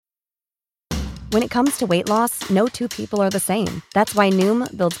When it comes to weight loss, no two people are the same. That's why Noom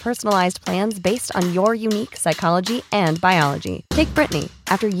builds personalized plans based on your unique psychology and biology. Take Brittany.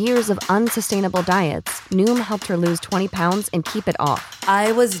 After years of unsustainable diets, Noom helped her lose 20 pounds and keep it off.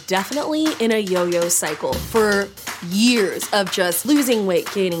 I was definitely in a yo-yo cycle for years of just losing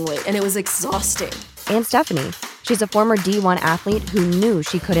weight, gaining weight, and it was exhausting. And Stephanie. She's a former D1 athlete who knew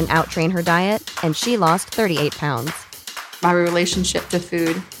she couldn't out-train her diet, and she lost 38 pounds. My relationship to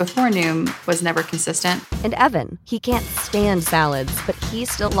food before Noom was never consistent. And Evan, he can't stand salads, but he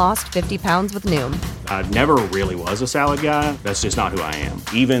still lost 50 pounds with Noom. I never really was a salad guy. That's just not who I am.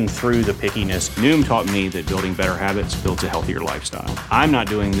 Even through the pickiness, Noom taught me that building better habits builds a healthier lifestyle. I'm not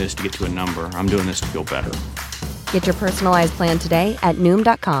doing this to get to a number. I'm doing this to feel better. Get your personalized plan today at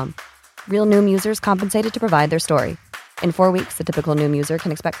Noom.com. Real Noom users compensated to provide their story. In 4 weeks, the typical Noom user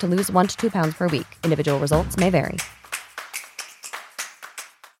can expect to lose 1 to 2 pounds per week. Individual results may vary.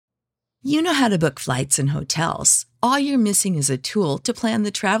 You know how to book flights and hotels. All you're missing is a tool to plan the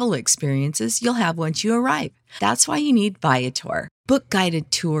travel experiences you'll have once you arrive. That's why you need Viator. Book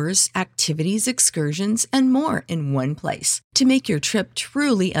guided tours, activities, excursions, and more in one place to make your trip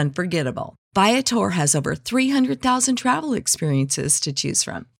truly unforgettable. Viator has over 300,000 travel experiences to choose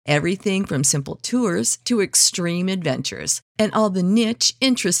from. Everything from simple tours to extreme adventures and all the niche,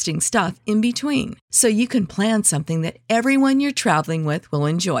 interesting stuff in between. So you can plan something that everyone you're traveling with will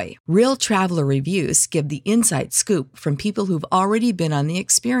enjoy. Real traveler reviews give the inside scoop from people who've already been on the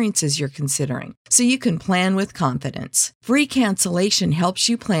experiences you're considering. So you can plan with confidence. Free cancellation helps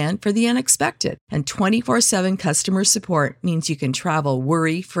you plan for the unexpected. And 24/7 customer support means you can travel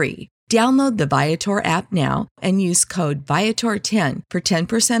worry-free. Download the Viator app now and use code Viator10 for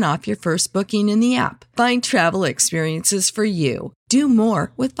 10% off your first booking in the app. Find travel experiences for you. Do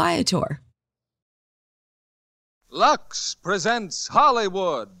more with Viator. Lux presents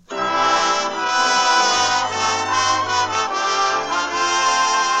Hollywood.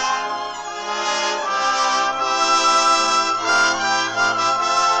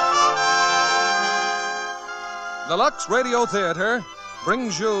 The Lux Radio Theater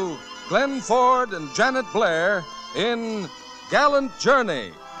brings you Glenn Ford and Janet Blair in Gallant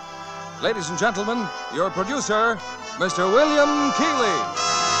Journey. Ladies and gentlemen, your producer, Mr. William Keighley.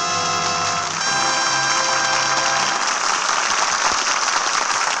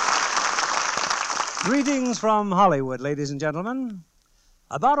 Greetings from Hollywood, ladies and gentlemen.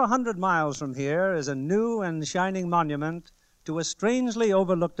 About 100 miles from here is a new and shining monument to a strangely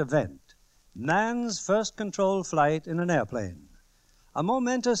overlooked event, man's first controlled flight in an airplane. A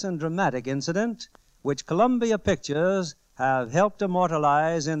momentous and dramatic incident which Columbia Pictures have helped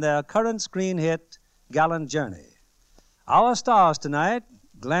immortalize in their current screen hit, Gallant Journey. Our stars tonight,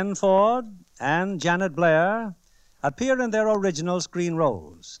 Glenn Ford and Janet Blair, appear in their original screen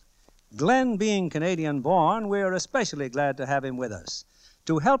roles. Glenn being Canadian-born, we're especially glad to have him with us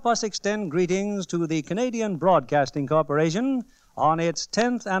to help us extend greetings to the Canadian Broadcasting Corporation on its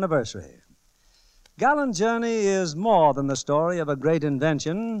 10th anniversary. Gallant Journey is more than the story of a great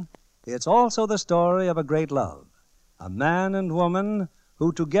invention. It's also the story of a great love. A man and woman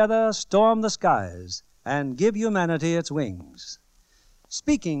who together storm the skies and give humanity its wings.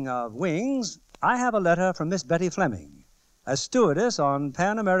 Speaking of wings, I have a letter from Miss Betty Fleming, a stewardess on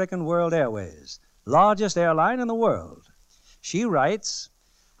Pan American World Airways, largest airline in the world. She writes,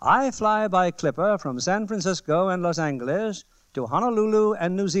 I fly by clipper from San Francisco and Los Angeles to Honolulu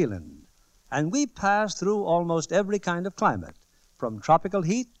and New Zealand. And we pass through almost every kind of climate, from tropical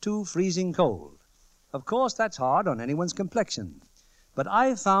heat to freezing cold. Of course, that's hard on anyone's complexion. But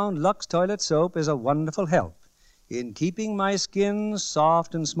I've found Lux Toilet Soap is a wonderful help in keeping my skin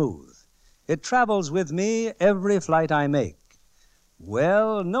soft and smooth. It travels with me every flight I make.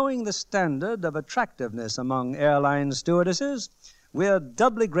 Well, knowing the standard of attractiveness among airline stewardesses, we're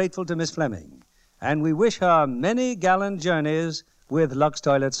doubly grateful to Miss Fleming, and we wish her many gallant journeys with Lux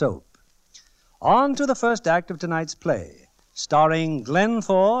Toilet Soap. On to the first act of tonight's play, starring Glenn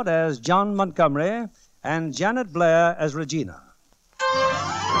Ford as John Montgomery and Janet Blair as Regina.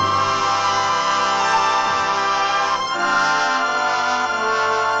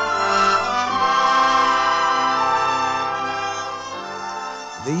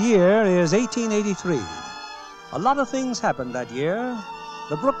 The year is 1883. A lot of things happened that year.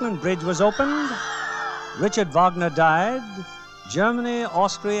 The Brooklyn Bridge was opened, Richard Wagner died, Germany,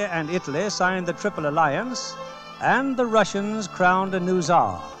 Austria, and Italy signed the Triple Alliance, and the Russians crowned a new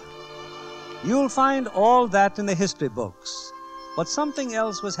Tsar. You'll find all that in the history books, but something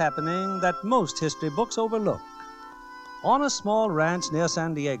else was happening that most history books overlook. On a small ranch near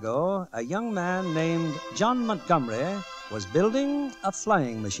San Diego, a young man named John Montgomery was building a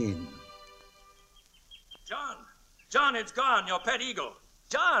flying machine. John, it's gone, your pet eagle.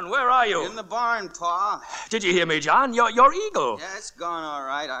 John, where are you? In the barn, Pa. Did you hear me, John? Your eagle. Yeah, it's gone all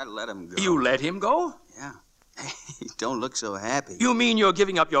right. I let him go. You let him go? Yeah. He don't look so happy. You mean you're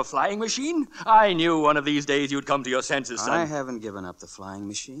giving up your flying machine? I knew one of these days you'd come to your senses, son. I haven't given up the flying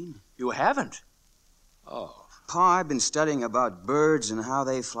machine. You haven't? Oh. Pa, I've been studying about birds and how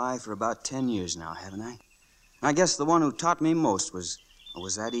they fly for about 10 years now, haven't I? I guess the one who taught me most was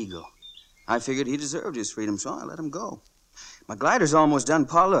that eagle. I figured he deserved his freedom, so I let him go. My glider's almost done,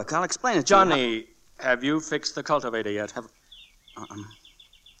 Pa. Look, I'll explain it to you. Johnny, have you fixed the cultivator yet?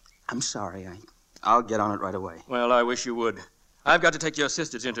 I'm sorry. I'll get on it right away. Well, I wish you would. I've got to take your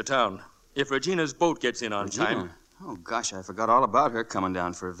sisters into town. If Regina's boat gets in on time... Oh, gosh, I forgot all about her coming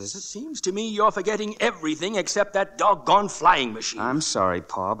down for a visit. Seems to me you're forgetting everything except that doggone flying machine. I'm sorry,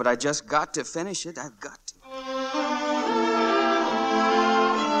 Pa, but I just got to finish it. I've got to.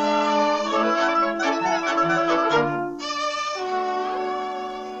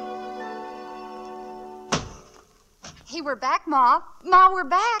 Hey, we're back, Ma. Ma, we're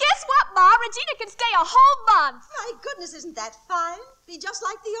back. Guess what, Ma? Regina can stay a whole month. My goodness, isn't that fine? Be just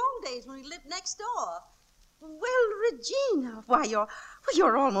like the old days when we lived next door. Well, Regina, why,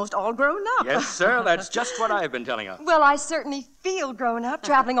 you're almost all grown up. Yes, sir, that's just what I've been telling her. Well, I certainly feel grown up,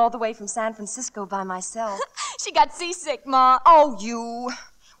 traveling all the way from San Francisco by myself. She got seasick, Ma. Oh, you.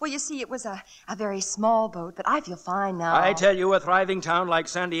 Well, you see, it was a very small boat, but I feel fine now. I tell you, a thriving town like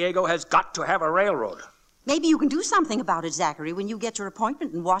San Diego has got to have a railroad. Maybe you can do something about it, Zachary, when you get your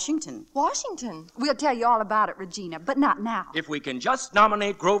appointment in Washington. Washington? We'll tell you all about it, Regina, but not now. If we can just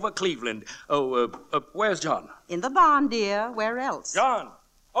nominate Grover Cleveland. Where's John? In the barn, dear. Where else? John!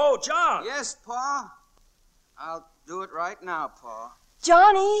 Oh, John! Yes, Pa? I'll do it right now, Pa.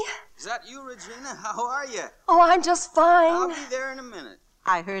 Johnny! Is that you, Regina? How are you? Oh, I'm just fine. I'll be there in a minute.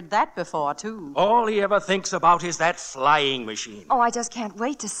 I heard that before, too. All he ever thinks about is that flying machine. Oh, I just can't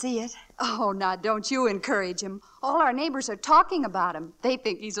wait to see it. Oh, now, don't you encourage him. All our neighbors are talking about him. They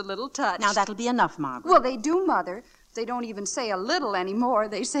think he's a little touched. Now, that'll be enough, Margaret. Well, they do, Mother. They don't even say a little anymore.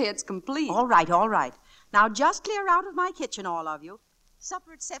 They say it's complete. All right, all right. Now, just clear out of my kitchen, all of you.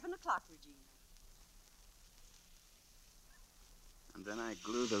 Supper at 7 o'clock, Regina. And then I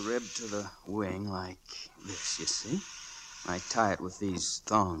glue the rib to the wing like this, you see? I tie it with these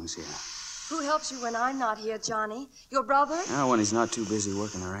thongs here. Who helps you when I'm not here, Johnny? Your brother? Now, when he's not too busy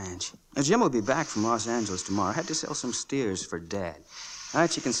working the ranch. Now, Jim will be back from Los Angeles tomorrow. I had to sell some steers for Dad. All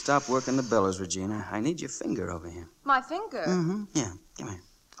right, you can stop working the bellows, Regina. I need your finger over here. My finger? Mm-hmm. Yeah, come here.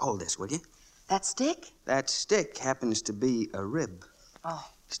 Hold this, will you? That stick? That stick happens to be a rib. Oh.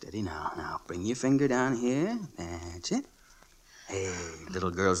 Steady now. Now, bring your finger down here. That's it. Hey,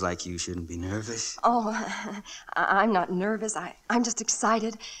 little girls like you shouldn't be nervous. Oh, I'm not nervous. I'm just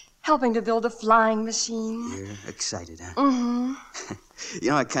excited. Helping to build a flying machine. You're excited, huh? Mm-hmm. You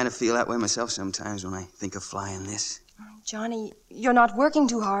know, I kind of feel that way myself sometimes when I think of flying this. Johnny, you're not working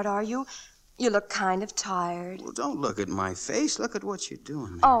too hard, are you? You look kind of tired. Well, don't look at my face. Look at what you're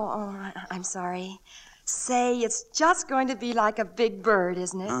doing. Oh, I'm sorry. Say, it's just going to be like a big bird,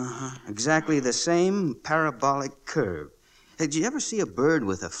 isn't it? Uh-huh. Exactly the same parabolic curve. Did you ever see a bird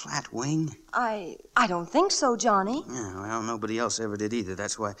with a flat wing? I don't think so, Johnny. Yeah, well, nobody else ever did either.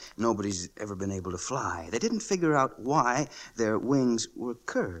 That's why nobody's ever been able to fly. They didn't figure out why their wings were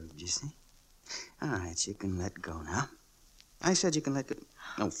curved, you see. All right, you can let go now. I said you can let go.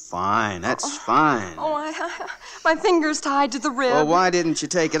 Oh, fine. That's fine. Oh, my finger's tied to the rib. Well, why didn't you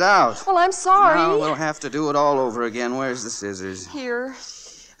take it out? Well, I'm sorry. Now we'll have to do it all over again. Where's the scissors? Here.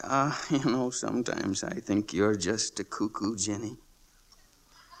 You know, sometimes I think you're just a cuckoo, Jenny.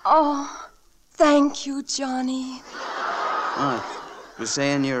 Oh, thank you, Johnny. What? You're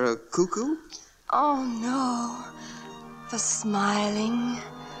saying you're a cuckoo? Oh, no. The smiling.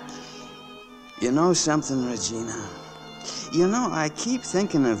 You know something, Regina? You know, I keep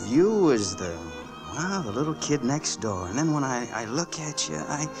thinking of you as the little kid next door. And then when I look at you,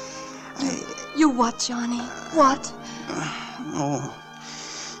 You what, Johnny? What? Oh,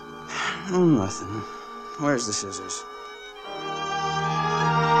 nothing. Where's the scissors?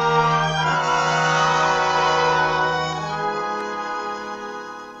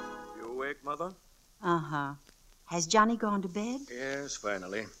 You awake, Mother? Uh-huh. Has Johnny gone to bed? Yes,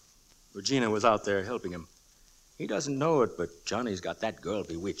 finally. Regina was out there helping him. He doesn't know it, but Johnny's got that girl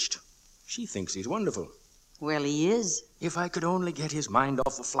bewitched. She thinks he's wonderful. Well, he is. If I could only get his mind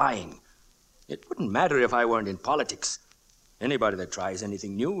off of flying. It wouldn't matter if I weren't in politics. Anybody that tries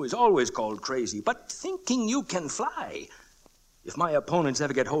anything new is always called crazy. But thinking you can fly... If my opponents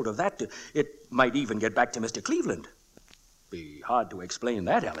ever get hold of that, it might even get back to Mr. Cleveland. Be hard to explain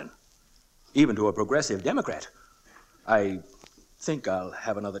that, Ellen. even to a progressive Democrat. I think I'll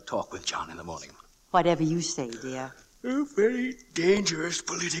have another talk with John in the morning. Whatever you say, dear. Very dangerous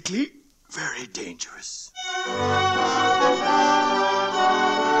politically. Very dangerous.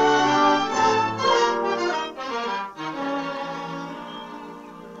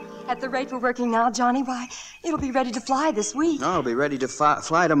 At the rate we're working now, Johnny, why, it'll be ready to fly this week. No, I'll be ready to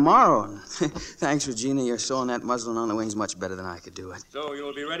fly tomorrow. Thanks, Regina. You're sewing that muslin on the wings much better than I could do it. So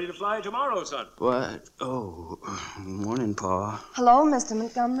you'll be ready to fly tomorrow, son? What? Oh, morning, Pa. Hello, Mr.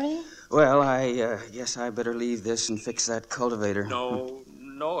 Montgomery. Well, I guess I better leave this and fix that cultivator. No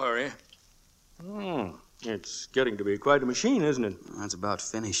hurry. It's getting to be quite a machine, isn't it? That's about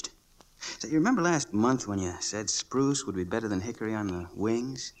finished. So you remember last month when you said spruce would be better than hickory on the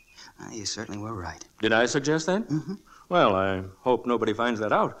wings? You certainly were right. Did I suggest that? Mm-hmm. Well, I hope nobody finds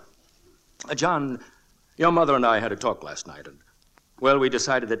that out. John, your mother and I had a talk last night, and, well, we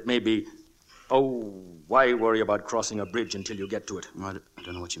decided that maybe... Oh, why worry about crossing a bridge until you get to it? I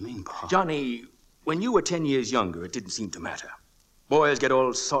don't know what you mean, Pa. Johnny, when you were 10 years younger, it didn't seem to matter. Boys get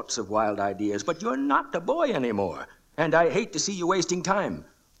all sorts of wild ideas, but you're not a boy anymore, and I hate to see you wasting time.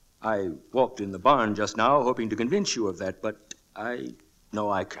 I walked in the barn just now, hoping to convince you of that, but No,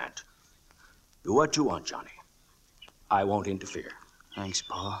 I can't. Do what you want, Johnny. I won't interfere. Thanks,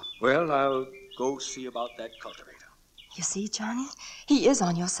 Pa. Well, I'll go see about that cultivator. You see, Johnny? He is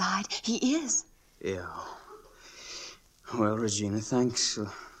on your side. He is. Yeah. Well, Regina, thanks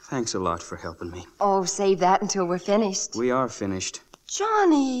a lot for helping me. Oh, save that until we're finished. We are finished.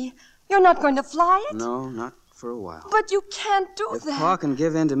 Johnny, you're not going to fly it? No, not for a while. But you can't do If that. Pa can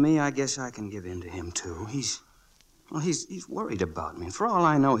give in to me, I guess I can give in to him, too. He's worried about me. And for all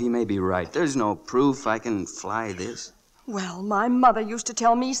I know, he may be right. There's no proof I can fly this. Well, my mother used to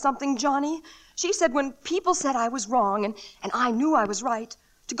tell me something, Johnny. She said when people said I was wrong and I knew I was right,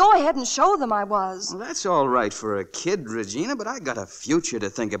 to go ahead and show them I was. Well, that's all right for a kid, Regina, but I got a future to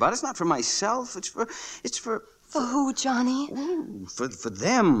think about. It's not for myself. It's for... For who, Johnny? Ooh, for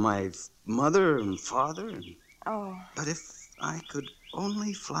them, my mother and father. Oh. But if I could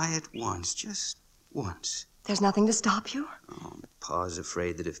only fly it once, just once. There's nothing to stop you? Oh, Pa's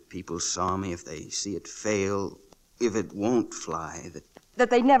afraid that if people saw me, if they see it fail, if it won't fly, That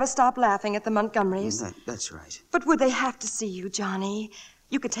they'd never stop laughing at the Montgomerys? That's right. But would they have to see you, Johnny?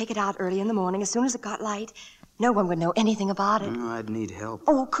 You could take it out early in the morning as soon as it got light. No one would know anything about it. No, I'd need help.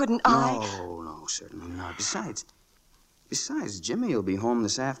 Oh, couldn't I? No, certainly not. Besides, Jimmy will be home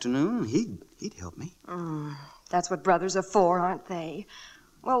this afternoon. He'd help me. That's what brothers are for, aren't they?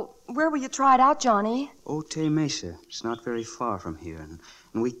 Well, where will you try it out, Johnny? Otay Mesa. It's not very far from here. And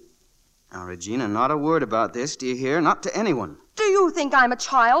we... Now, Regina, not a word about this, do you hear? Not to anyone. Do you think I'm a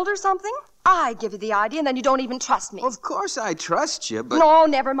child or something? I give you the idea, and then you don't even trust me. Well, of course I trust you, but... No,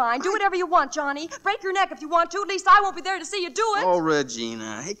 never mind. Do whatever you want, Johnny. Break your neck if you want to. At least I won't be there to see you do it. Oh,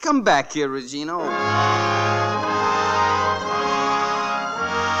 Regina. Hey, come back here, Regina.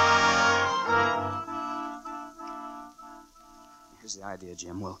 Here's the idea,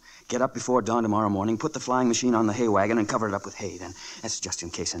 Jim. We'll get up before dawn tomorrow morning, put the flying machine on the hay wagon, and cover it up with hay. Then that's just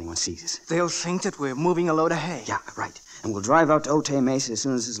in case anyone sees us. They'll think that we're moving a load of hay. Yeah, right. And we'll drive out to Otay Mesa as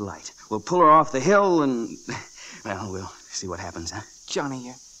soon as it's light. We'll pull her off the hill and... Well, we'll see what happens, huh?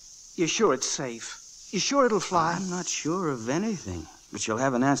 Johnny, you're sure it's safe? You sure it'll fly? I'm not sure of anything. But you'll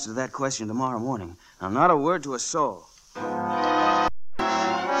have an answer to that question tomorrow morning. Now, not a word to a soul.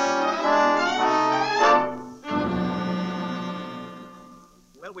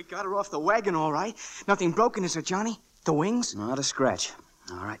 Well, we got her off the wagon, all right. Nothing broken, is there, Johnny? The wings? Not a scratch.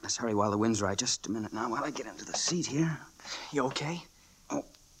 All right, let's hurry while the wind's right. Just a minute now while I get into the seat here. You okay? Oh,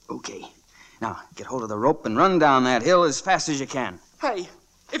 okay. Now, get hold of the rope and run down that hill as fast as you can. Hey,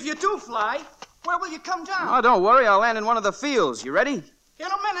 if you do fly, where will you come down? Oh, don't worry. I'll land in one of the fields. You ready? In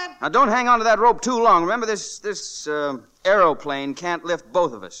a minute. Now, don't hang on to that rope too long. Remember, this aeroplane can't lift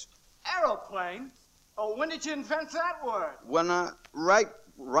both of us. Aeroplane? Oh, when did you invent that word? When,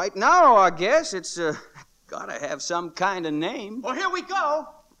 right now, I guess. It's, gotta have some kind of name. Well, here we go.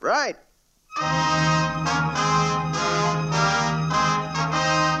 Right.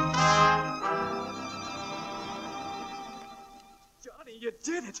 Johnny, you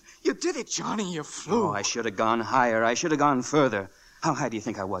did it. You did it, Johnny. You flew. Oh, I should have gone higher. I should have gone further. How high do you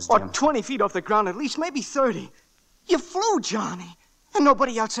think I was, Jim? 20 feet off the ground at least, maybe 30. You flew, Johnny. And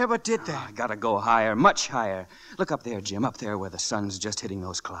nobody else ever did that. I gotta go higher, much higher. Look up there, Jim, up there where the sun's just hitting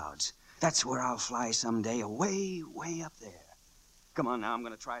those clouds. That's where I'll fly someday, way, way up there. Come on now, I'm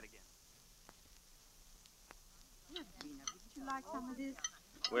gonna try it again. Would you like some of this?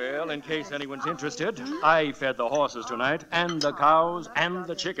 Well, in case anyone's interested, I fed the horses tonight, and the cows, and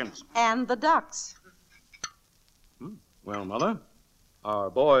the chickens. And the ducks. Well, Mother, our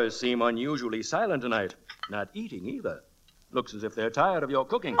boys seem unusually silent tonight. Not eating either. Looks as if they're tired of your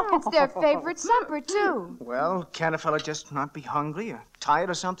cooking. It's their favorite supper, too. Well, can't a fella just not be hungry or tired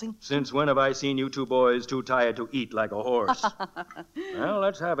or something? Since when have I seen you two boys too tired to eat like a horse? Well,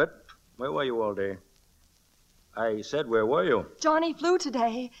 let's have it. Where were you all day? I said, where were you? Johnny flew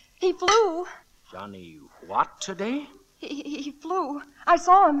today. He flew. Johnny what today? He flew. I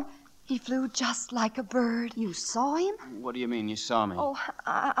saw him. He flew just like a bird. You saw him? What do you mean, you saw me? Oh,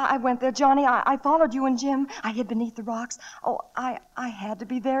 I went there, Johnny. I followed you and Jim. I hid beneath the rocks. Oh, I had to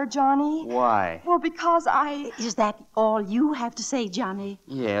be there, Johnny. Why? Well, because Is that all you have to say, Johnny?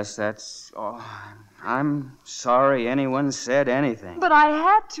 Yes, that's all. I'm sorry anyone said anything. But I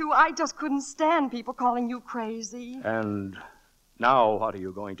had to. I just couldn't stand people calling you crazy. And now what are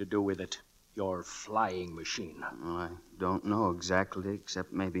you going to do with it? Your flying machine. Well, I don't know exactly,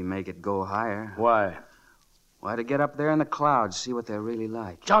 except maybe make it go higher. Why? Why, to get up there in the clouds, see what they're really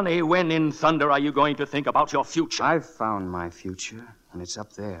like. Johnny, when in thunder are you going to think about your future? I've found my future, and it's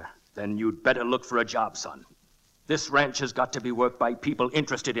up there. Then you'd better look for a job, son. This ranch has got to be worked by people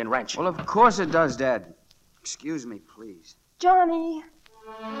interested in ranching. Well, of course it does, Dad. Excuse me, please. Johnny.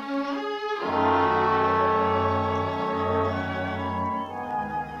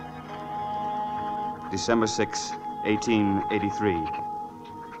 December 6, 1883.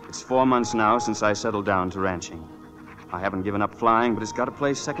 It's 4 months now since I settled down to ranching. I haven't given up flying, but it's got to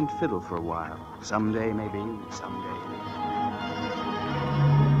play second fiddle for a while. Someday, maybe, someday.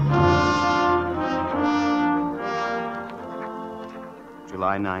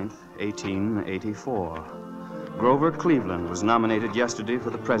 July 9th, 1884. Grover Cleveland was nominated yesterday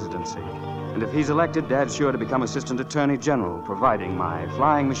for the presidency. And if he's elected, Dad's sure to become Assistant Attorney General, providing my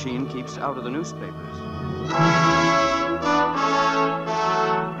flying machine keeps out of the newspapers.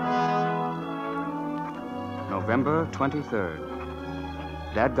 November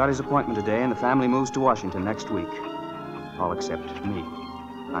 23rd. Dad got his appointment today, and the family moves to Washington next week. All except me.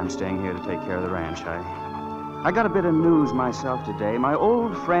 I'm staying here to take care of the ranch. I got a bit of news myself today. My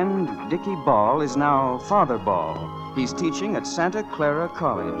old friend Dickie Ball is now Father Ball. He's teaching at Santa Clara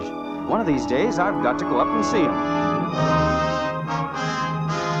College. One of these days, I've got to go up and see him.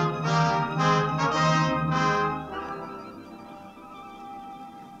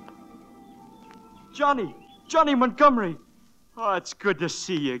 Johnny Montgomery. Oh, it's good to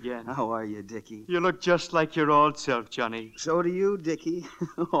see you again. How are you, Dickie? You look just like your old self, Johnny. So do you, Dickie.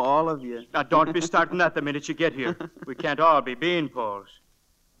 All of you. Now, don't be starting that the minute you get here. We can't all be beanpoles.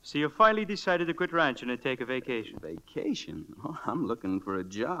 So you finally decided to quit ranching and take a vacation. Vacation? Oh, I'm looking for a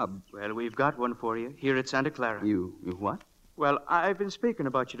job. Well, we've got one for you here at Santa Clara. You what? Well, I've been speaking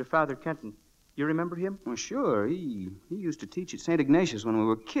about you to Father Kenton. You remember him? Oh, sure. He used to teach at St. Ignatius when we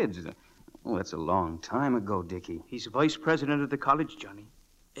were kids. Oh, that's a long time ago, Dickie. He's vice president of the college, Johnny.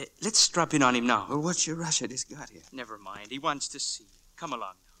 Let's drop in on him now. Well, what's your rush? I just got here. Never mind. He wants to see you. Come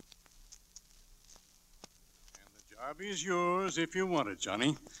along now. And the job is yours if you want it,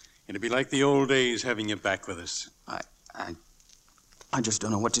 Johnny. It'll be like the old days having you back with us. I just don't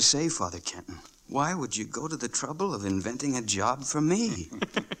know what to say, Father Kenton. Why would you go to the trouble of inventing a job for me?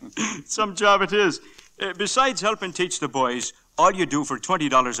 Some job it is. Besides helping teach the boys, all you do for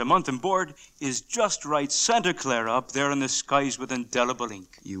 $20 a month and board is just write Santa Clara up there in the skies with indelible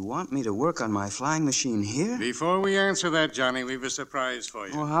ink. You want me to work on my flying machine here? Before we answer that, Johnny, we've a surprise for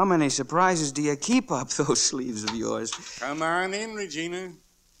you. Well, how many surprises do you keep up those sleeves of yours? Come on in, Regina.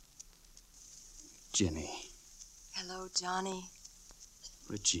 Ginny. Hello, Johnny.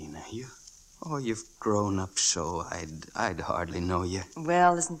 Regina, you've grown up so I'd hardly know you.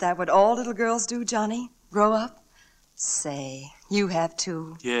 Well, isn't that what all little girls do, Johnny? Grow up? Say, you have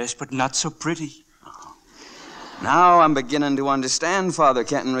too. Yes, but not so pretty. Now I'm beginning to understand, Father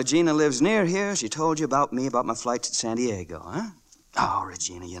Kenton. Regina lives near here. She told you about me, about my flights at San Diego, huh? Oh,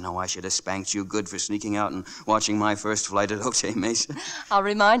 Regina, you know I should have spanked you good for sneaking out and watching my first flight at Otay Mesa. I'll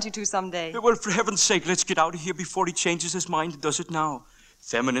remind you to someday. Well, for heaven's sake, let's get out of here before he changes his mind and does it now.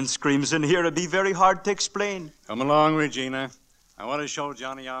 Feminine screams in here would be very hard to explain. Come along, Regina. I want to show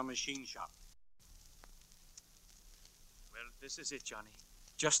Johnny our machine shop. Well, this is it, Johnny.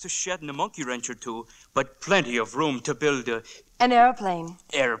 Just a shed and a monkey wrench or two, but plenty of room to build an airplane.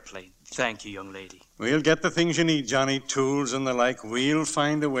 Airplane. Thank you, young lady. We'll get the things you need, Johnny, tools and the like. We'll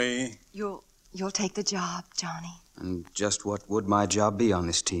find a way. You'll take the job, Johnny. And just what would my job be on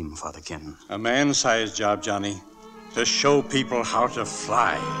this team, Father Kenton? A man-sized job, Johnny. To show people how to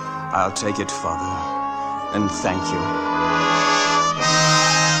fly. I'll take it, Father. And thank you.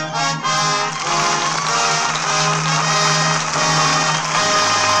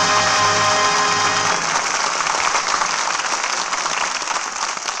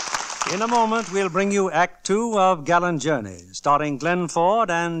 In a moment, we'll bring you Act Two of Gallant Journey, starring Glenn Ford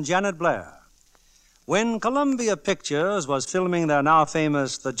and Janet Blair. When Columbia Pictures was filming their now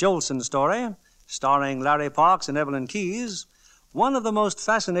famous The Jolson Story, starring Larry Parks and Evelyn Keyes, one of the most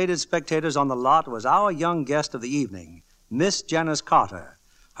fascinated spectators on the lot was our young guest of the evening, Miss Janice Carter,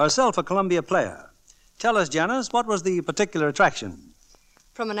 herself a Columbia player. Tell us, Janice, what was the particular attraction?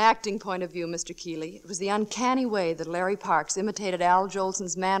 From an acting point of view, Mr. Keeley, it was the uncanny way that Larry Parks imitated Al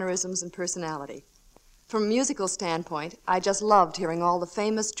Jolson's mannerisms and personality. From a musical standpoint, I just loved hearing all the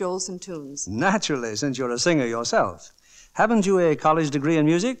famous Jolson tunes. Naturally, since you're a singer yourself. Haven't you a college degree in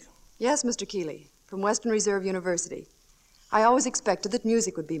music? Yes, Mr. Keeley, from Western Reserve University. I always expected that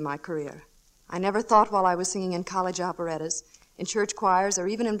music would be my career. I never thought while I was singing in college operettas, in church choirs, or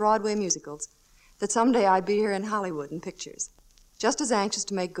even in Broadway musicals, that someday I'd be here in Hollywood in pictures. Just as anxious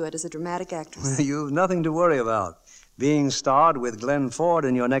to make good as a dramatic actress. You've nothing to worry about. Being starred with Glenn Ford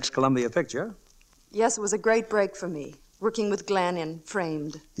in your next Columbia picture. Yes, it was a great break for me, working with Glenn in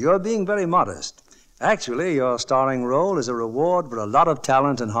Framed. You're being very modest. Actually, your starring role is a reward for a lot of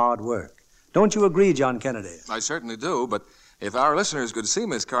talent and hard work. Don't you agree, John Kennedy? I certainly do, but if our listeners could see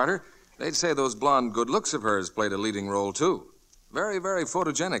Miss Carter, they'd say those blonde good looks of hers played a leading role, too. Very, very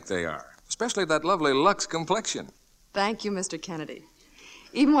photogenic they are, especially that lovely Lux complexion. Thank you, Mr. Kennedy.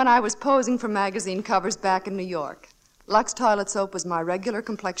 Even when I was posing for magazine covers back in New York, Lux toilet soap was my regular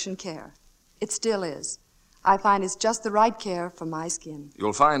complexion care. It still is. I find it's just the right care for my skin.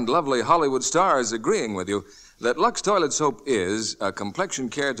 You'll find lovely Hollywood stars agreeing with you that Lux toilet soap is a complexion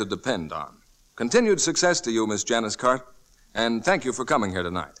care to depend on. Continued success to you, Miss Janice Carter, and thank you for coming here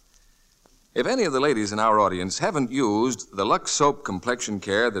tonight. If any of the ladies in our audience haven't used the Lux soap complexion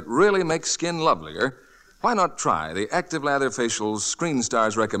care that really makes skin lovelier, why not try the Active Lather facials Screen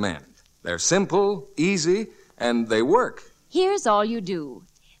Stars recommend? They're simple, easy, and they work. Here's all you do.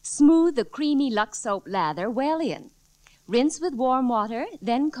 Smooth the creamy Lux soap lather well in. Rinse with warm water,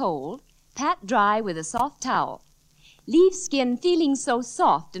 then cold. Pat dry with a soft towel. Leave skin feeling so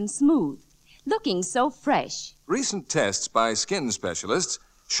soft and smooth, looking so fresh. Recent tests by skin specialists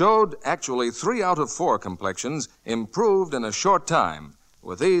showed actually 3 out of 4 complexions improved in a short time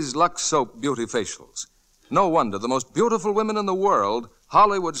with these Lux soap beauty facials. No wonder the most beautiful women in the world,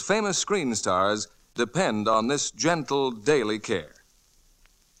 Hollywood's famous screen stars, depend on this gentle daily care.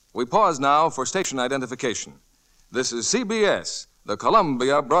 We pause now for station identification. This is CBS, the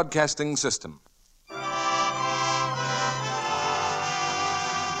Columbia Broadcasting System.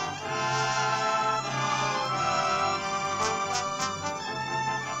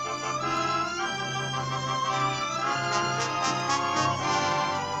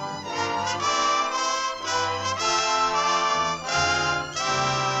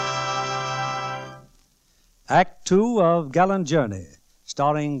 Act Two of Gallant Journey,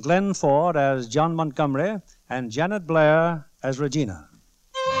 starring Glenn Ford as John Montgomery and Janet Blair as Regina.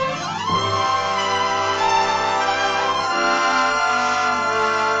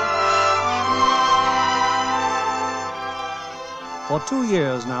 For 2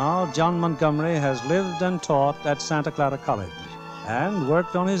 years now, John Montgomery has lived and taught at Santa Clara College and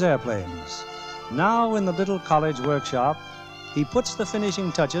worked on his airplanes. Now in the little college workshop, he puts the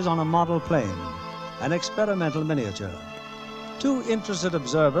finishing touches on a model plane, an experimental miniature. 2 interested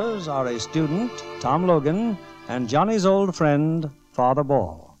observers are a student, Tom Logan, and Johnny's old friend, Father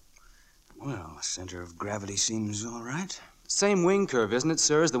Ball. Well, center of gravity seems all right. Same wing curve, isn't it,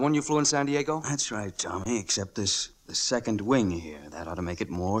 sir, as the one you flew in San Diego? That's right, Tommy, except the second wing here. That ought to make it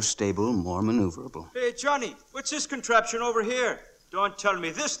more stable, more maneuverable. Hey, Johnny, what's this contraption over here? Don't tell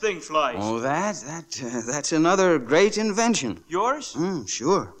me this thing flies. Oh, that's another great invention. Yours?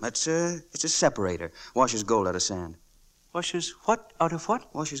 Sure. It's a separator. Washes gold out of sand. Washes what out of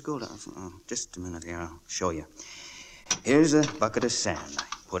what? Washes gold out of... just a minute here, I'll show you. Here's a bucket of sand. I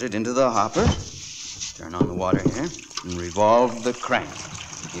put it into the hopper, turn on the water here, and revolve the crank.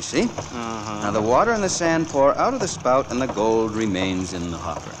 You see? Now the water and the sand pour out of the spout, and the gold remains in the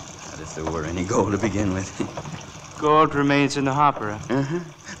hopper. Not if there were any gold to begin with. Gold remains in the hopper, huh?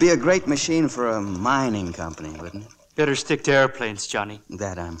 Be a great machine for a mining company, wouldn't it? Better stick to airplanes, Johnny.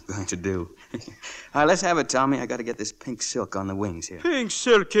 That I'm going to do. All right, let's have it, Tommy. I got to get this pink silk on the wings here. Pink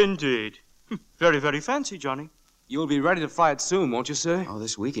silk, indeed. Very, very fancy, Johnny. You'll be ready to fly it soon, won't you, sir? Oh,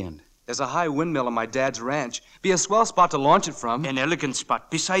 this weekend. There's a high windmill on my dad's ranch. Be a swell spot to launch it from. An elegant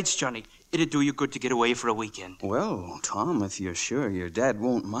spot. Besides, Johnny, it'd do you good to get away for a weekend. Well, Tom, if you're sure your dad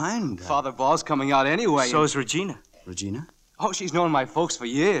won't mind. Father Ball's coming out anyway. So's Regina. Regina? Oh, she's known my folks for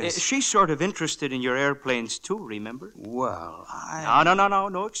years. She's sort of interested in your airplanes, too, remember? Well,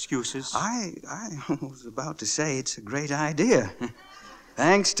 No excuses. I was about to say it's a great idea.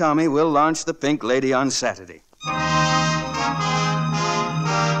 Thanks, Tommy. We'll launch the Pink Lady on Saturday.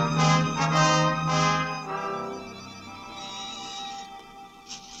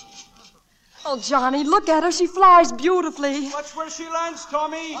 Oh, Johnny, look at her. She flies beautifully. Watch where she lands,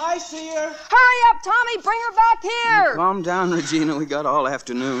 Tommy. I see her. Hurry up, Tommy. Bring her back here. Calm down, Regina. We got all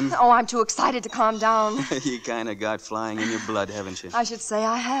afternoon. Oh, I'm too excited to calm down. You kind of got flying in your blood, haven't you? I should say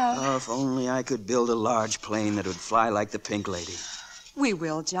I have. Oh, if only I could build a large plane that would fly like the Pink Lady. We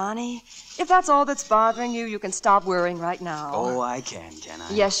will, Johnny. If that's all that's bothering you, you can stop worrying right now. Oh, I can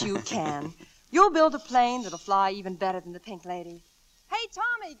I? Yes, you can. You'll build a plane that'll fly even better than the Pink Lady. Hey,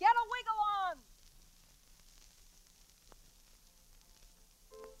 Tommy, get a wiggle on.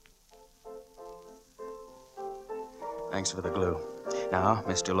 Thanks for the glue. Now,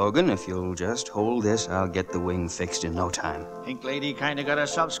 Mr. Logan, if you'll just hold this, I'll get the wing fixed in no time. Pink Lady kind of got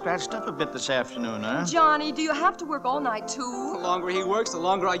herself scratched up a bit this afternoon, huh? Johnny, do you have to work all night, too? The longer he works, the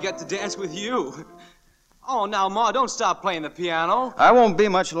longer I get to dance with you. Oh, now, Ma, don't stop playing the piano. I won't be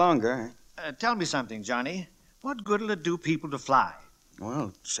much longer. Tell me something, Johnny. What good'll it do people to fly?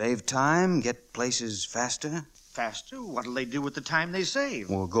 Well, save time, get places faster. Faster? What'll they do with the time they save?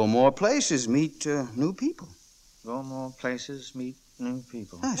 We'll go more places, meet new people. Go more places, meet new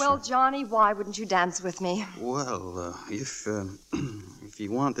people. Well, Johnny, why wouldn't you dance with me? Well, if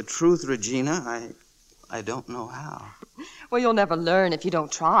you want the truth, Regina, I don't know how. Well, you'll never learn if you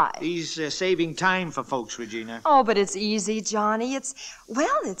don't try. He's saving time for folks, Regina. Oh, but it's easy, Johnny. It's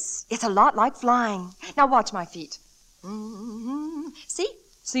a lot like flying. Now watch my feet. Mm-hmm.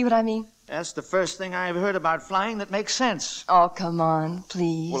 See what I mean? That's the first thing I've heard about flying that makes sense. Oh, come on,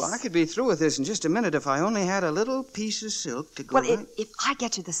 please. Well, I could be through with this in just a minute if I only had a little piece of silk to go Well, if I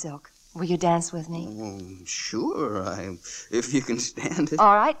get you the silk, will you dance with me? Oh, sure, if you can stand it.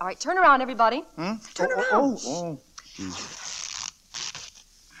 All right. Turn around, everybody. Turn around. Oh.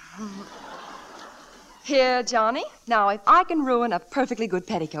 Here, Johnny. Now, if I can ruin a perfectly good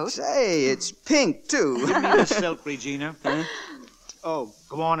petticoat. Say, it's pink, too. Give me the silk, Regina. Huh? Oh,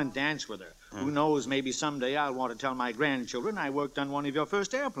 go on and dance with her. Who knows, maybe someday I'll want to tell my grandchildren I worked on one of your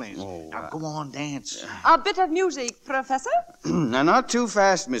first airplanes. Now, go on, dance. A bit of music, Professor. Now, not too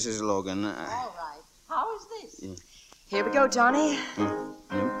fast, Mrs. Logan. All right. How is this? Here we go, Johnny.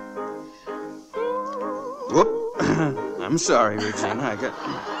 Whoop. I'm sorry, Regina.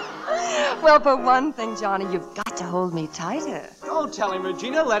 Well, for one thing, Johnny, you've got to hold me tighter. Don't tell him,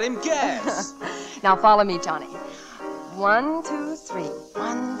 Regina. Let him guess. Now, follow me, Johnny. 1, 2, 3.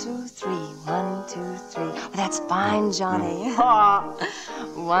 1, 2, 3. 1, 2, 3. Oh, that's fine, Johnny.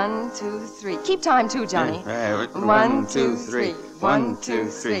 1, 2, 3. Keep time, too, Johnny. 1, 2, 3. 1, 2,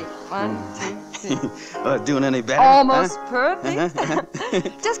 3. 1, 2, 3. Doing any better? Almost perfect.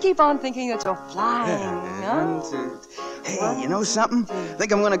 Just keep on thinking that you're flying. 1, 2. Hey, you know something? I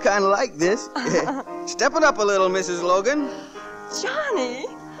think I'm going to kind of like this. Step it up a little, Mrs. Logan. Johnny.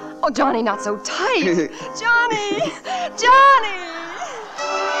 Oh, Johnny, not so tight. Johnny! Johnny!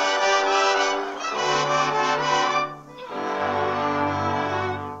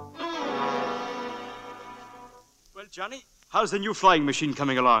 Well, Johnny, how's the new flying machine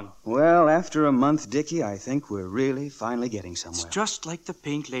coming along? Well, after a month, Dickie, I think we're really finally getting somewhere. It's just like the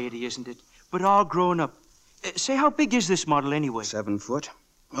Pink Lady, isn't it? But all grown up. Say, how big is this model anyway? 7 foot.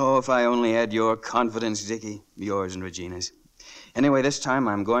 Oh, if I only had your confidence, Dickie. Yours and Regina's. Anyway, this time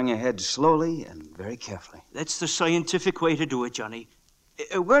I'm going ahead slowly and very carefully. That's the scientific way to do it, Johnny.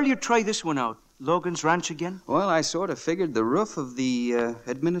 Where'll you try this one out? Logan's Ranch again? Well, I sort of figured the roof of the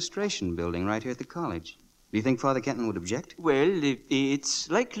administration building right here at the college. Do you think Father Kenton would object? Well, it's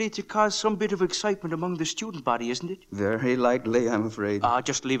likely to cause some bit of excitement among the student body, isn't it? Very likely, I'm afraid.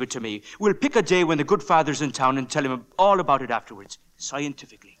 Just leave it to me. We'll pick a day when the good father's in town and tell him all about it afterwards.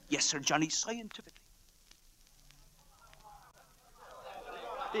 Scientifically. Yes, sir, Johnny, scientifically.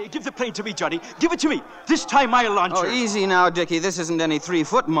 Give the plane to me, Johnny. Give it to me. This time I'll launch her. Oh, easy now, Dickie. This isn't any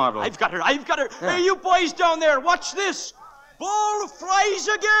 3-foot model. I've got her. Yeah. Hey, you boys down there, watch this. Ball flies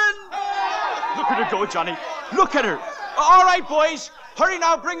again. Look at her go, Johnny. Look at her. All right, boys. Hurry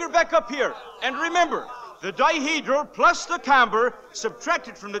now, bring her back up here. And remember, the dihedral plus the camber,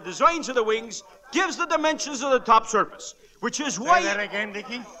 subtracted from the designs of the wings, gives the dimensions of the top surface, which is why... Say that again,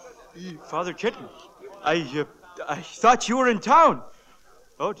 Dickie. Father Kenton, I thought you were in town.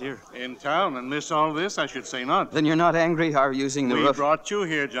 Oh, dear. In town and miss all this? I should say not. Then you're not angry our using the We roof? brought you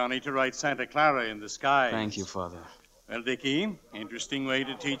here, Johnny, to write Santa Clara in the sky. Thank you, Father. Well, Dickie, interesting way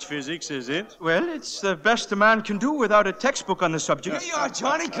to teach physics, is it? Well, it's the best a man can do without a textbook on the subject. Here you are,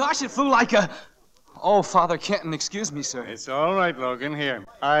 Johnny. Gosh, it flew like a... Oh, Father Kenton, excuse me, sir. It's all right, Logan. Here,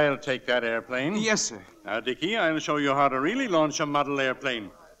 I'll take that airplane. Yes, sir. Now, Dickie, I'll show you how to really launch a model airplane.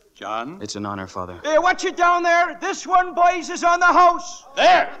 John? It's an honor, Father. Hey, watch it down there. This one, boys, is on the house.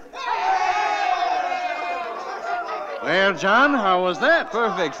 There. Well, John, how was that?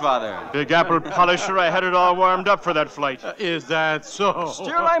 Perfect, Father. Big apple polisher, I had it all warmed up for that flight. Is that so?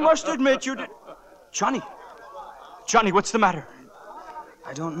 Still, I must admit you did... Johnny, what's the matter?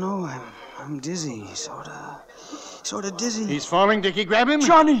 I don't know. I'm dizzy, sort of dizzy. He's falling, Dickie. Grab him.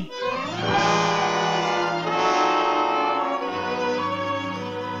 Johnny!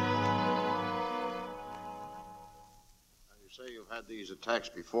 You say you've had these attacks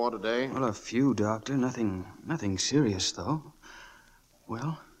before today? Well, a few, Doctor. Nothing serious, though.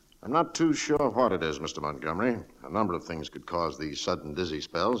 Well? I'm not too sure what it is, Mr. Montgomery. A number of things could cause these sudden dizzy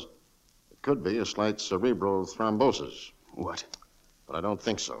spells. It could be a slight cerebral thrombosis. What? But I don't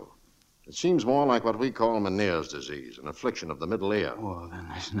think so. It seems more like what we call Meniere's disease, an affliction of the middle ear. Well, then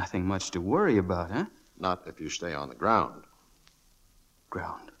there's nothing much to worry about, huh? Not if you stay on the ground.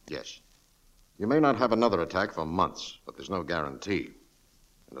 Ground? Yes. You may not have another attack for months, but there's no guarantee.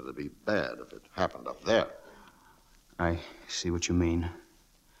 And it'd be bad if it happened up there. I see what you mean.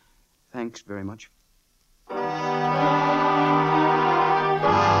 Thanks very much.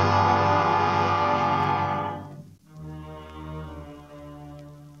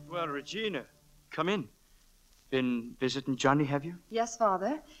 Well, Regina, come in. Been visiting Johnny, have you? Yes,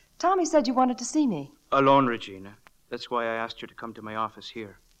 Father. Tommy said you wanted to see me. Alone, Regina. That's why I asked you to come to my office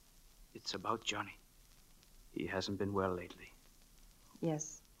here. It's about Johnny. He hasn't been well lately.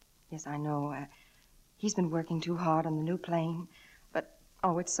 Yes, I know. He's been working too hard on the new plane. But,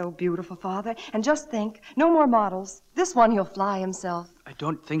 oh, it's so beautiful, Father. And just think, no more models. This one he'll fly himself. I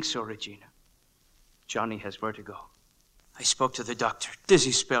don't think so, Regina. Johnny has vertigo. I spoke to the doctor.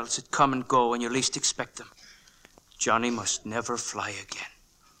 Dizzy spells that come and go when you least expect them. Johnny must never fly again.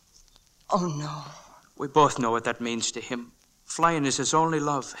 Oh, no. We both know what that means to him. Flying is his only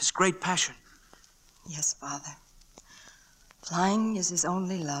love, his great passion. Yes, Father. Flying is his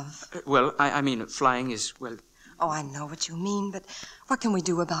only love. Well, I mean, flying is, well... Oh, I know what you mean, but what can we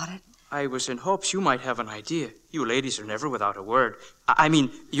do about it? I was in hopes you might have an idea. You ladies are never without a word. I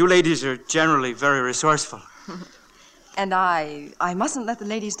mean, you ladies are generally very resourceful. And I mustn't let the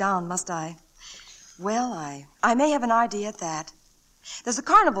ladies down, must I? Well, I may have an idea at that. There's a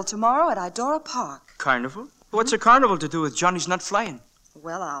carnival tomorrow at Idora Park. Carnival? What's a carnival to do with Johnny's not flying?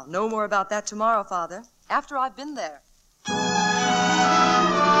 Well, I'll know more about that tomorrow, Father, after I've been there.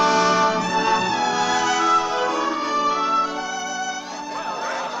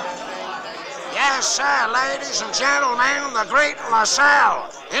 Yes, sir, ladies and gentlemen, the great LaSalle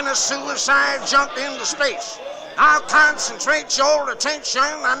in a suicide jump into space. Now concentrate your attention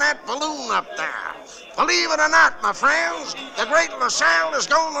on that balloon up there. Believe it or not, my friends, the great LaSalle is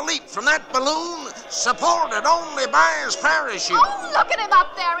going to leap from that balloon, supported only by his parachute. Oh, look at him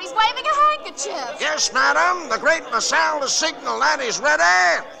up there. He's waving a handkerchief. Yes, madam, the great LaSalle has signaled that he's ready.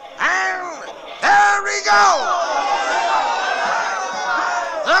 And there he goes!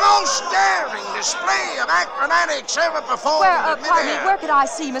 The most daring display of acrobatics ever performed in midair. Where could I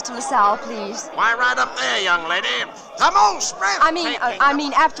see Mr. LaSalle, please? Why, right up there, young lady. The most breathtaking... I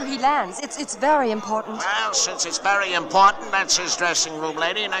mean, after he lands. It's very important. Well, since it's very important, that's his dressing room,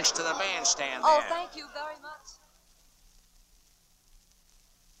 lady, next to the bandstand there. Oh, thank you very much.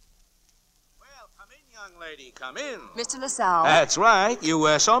 Well, come in, young lady, come in. Mr. LaSalle. That's right.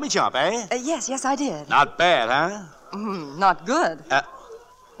 You saw me jump, eh? Yes, I did. Not bad, huh? Not good.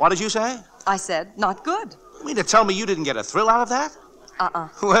 What did you say? I said, not good. You mean to tell me you didn't get a thrill out of that?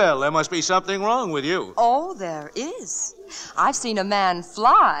 Well, there must be something wrong with you. Oh, there is. I've seen a man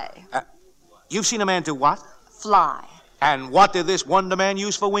fly. You've seen a man do what? Fly. And what did this Wonder Man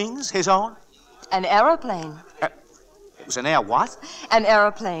use for wings, his own? An aeroplane. It was an air what? An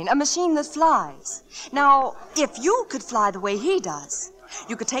aeroplane, a machine that flies. Now, if you could fly the way he does,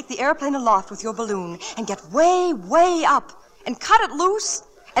 you could take the airplane aloft with your balloon and get way, way up and cut it loose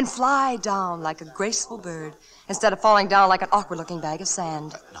and fly down like a graceful bird instead of falling down like an awkward-looking bag of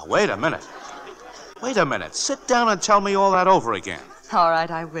sand. Now, wait a minute. Wait a minute. Sit down and tell me all that over again. All right,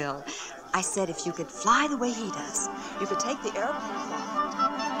 I will. I said if you could fly the way he does, you could take the airplane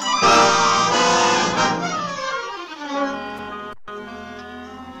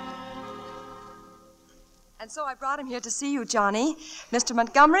And so I brought him here to see you, Johnny. Mr.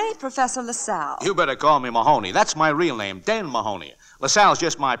 Montgomery, Professor LaSalle. You better call me Mahoney. That's my real name, Dan Mahoney. LaSalle's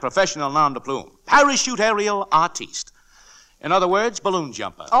just my professional nom de plume. Parachute aerial artiste. In other words, balloon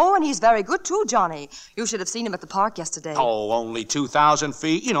jumper. Oh, and he's very good, too, Johnny. You should have seen him at the park yesterday. Oh, only 2,000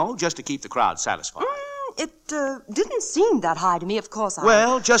 feet, just to keep the crowd satisfied. It didn't seem that high to me, of course.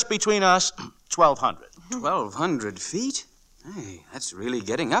 Well, just between us, 1,200. 1,200 feet? Hey, that's really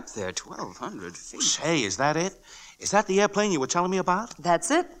getting up there, 1,200 feet. Say, is that it? Is that the airplane you were telling me about?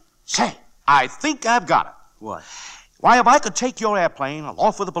 That's it. Say, I think I've got it. What? Why, if I could take your airplane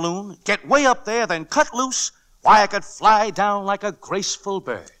aloft with a balloon, get way up there, then cut loose, why, I could fly down like a graceful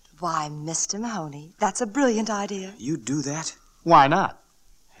bird. Why, Mr. Mahoney, that's a brilliant idea. You'd do that? Why not?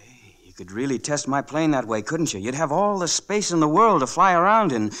 Hey, you could really test my plane that way, couldn't you? You'd have all the space in the world to fly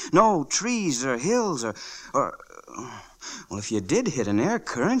around in. No trees or hills or... Well, if you did hit an air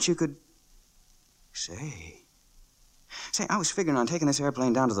current, you could... Say, I was figuring on taking this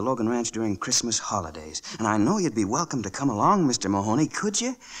airplane down to the Logan Ranch during Christmas holidays. And I know you'd be welcome to come along, Mr. Mahoney. Could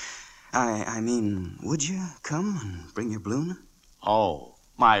you? I mean, would you come and bring your balloon? Oh,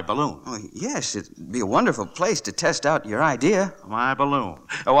 my balloon? Oh, yes, it'd be a wonderful place to test out your idea. My balloon.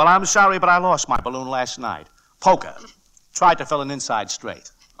 Well, I'm sorry, but I lost my balloon last night. Poker. Tried to fill an inside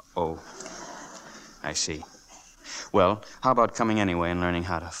straight. Oh, I see. Well, how about coming anyway and learning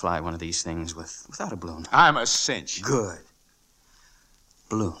how to fly one of these things without a balloon? I'm a cinch. Good.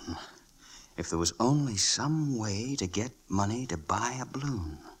 Balloon. If there was only some way to get money to buy a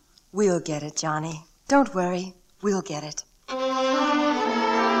balloon. We'll get it, Johnny. Don't worry. We'll get it.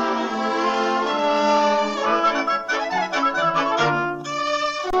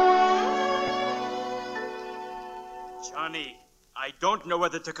 Johnny, I don't know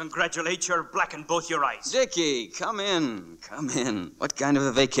whether to congratulate you or blacken both your eyes. Dickie, come in. Come in. What kind of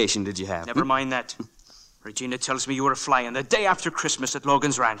a vacation did you have? Never mind that. Regina tells me you were flying the day after Christmas at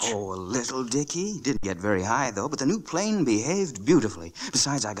Logan's Ranch. Oh, a little, Dickie. Didn't get very high, though, but the new plane behaved beautifully.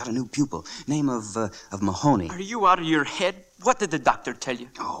 Besides, I got a new pupil, name of Mahoney. Are you out of your head? What did the doctor tell you?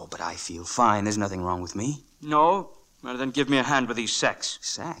 Oh, but I feel fine. There's nothing wrong with me. No? Well, then give me a hand with these sacks.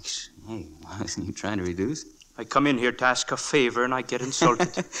 Sacks? Hey, what are you trying to reduce? I come in here to ask a favor, and I get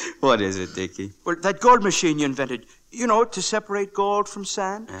insulted. What is it, Dickie? Well, that gold machine you invented, to separate gold from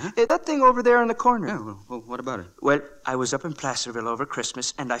sand. Uh-huh. That thing over there in the corner. Yeah, well, what about it? Well, I was up in Placerville over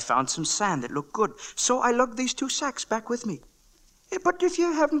Christmas, and I found some sand that looked good. So I lugged these 2 sacks back with me. But if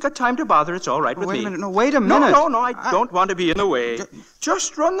you haven't got time to bother, it's all right with me. Wait a minute. No, wait a minute. No, I don't want to be in the way.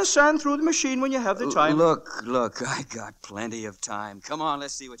 Just run the sand through the machine when you have the time. Look, I got plenty of time. Come on,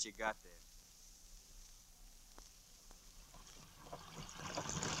 let's see what you got there.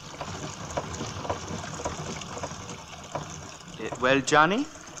 Well, Johnny?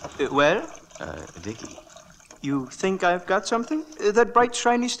 Dickie. You think I've got something? That bright,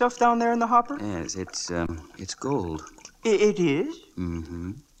 shiny stuff down there in the hopper? Yes, it's gold. It is?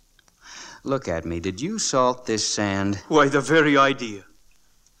 Mm-hmm. Look at me. Did you salt this sand? Why, the very idea.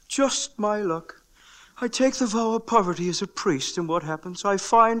 Just my luck. I take the vow of poverty as a priest, and what happens? I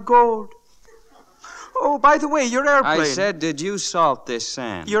find gold. Oh, by the way, your airplane. I said, did you salt this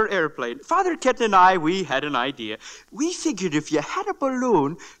sand? Your airplane. Father Kenton and I, we had an idea. We figured if you had a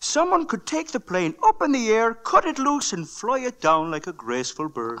balloon, someone could take the plane up in the air, cut it loose, and fly it down like a graceful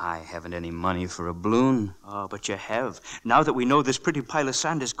bird. I haven't any money for a balloon. Oh, but you have. Now that we know this pretty pile of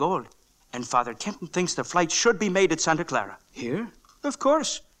sand is gold. And Father Kenton thinks the flight should be made at Santa Clara. Here? Of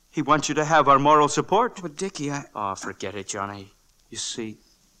course. He wants you to have our moral support. But, Dickie, Oh, forget it, Johnny. You see,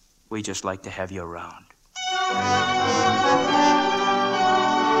 we just like to have you around.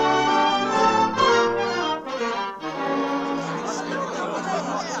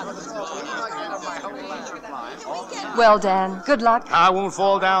 Well, Dan, good luck. I won't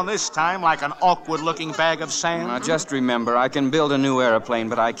fall down this time like an awkward-looking bag of sand. Now, just remember, I can build a new airplane,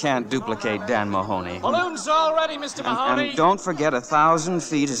 but I can't duplicate Dan Mahoney. Balloon's all ready, Mr. Mahoney. And don't forget, 1,000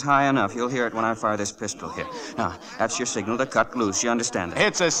 feet is high enough. You'll hear it when I fire this pistol here. Now, that's your signal to cut loose. You understand that?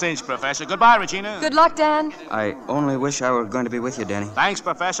 It's a cinch, Professor. Goodbye, Regina. Good luck, Dan. I only wish I were going to be with you, Danny. Thanks,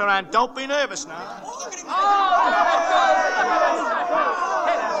 Professor, and don't be nervous now.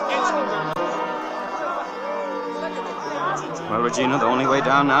 Well, Regina, the only way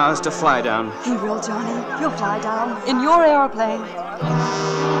down now is to fly down. He will, Johnny. You'll fly down in your airplane.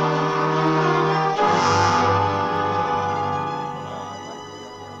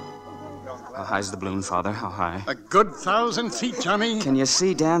 How high's the balloon, Father? How high? A good 1,000 feet, Johnny. Can you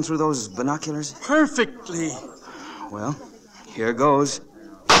see Dan through those binoculars? Perfectly. Well, here goes.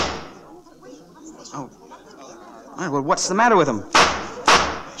 Oh. All right, well, what's the matter with him?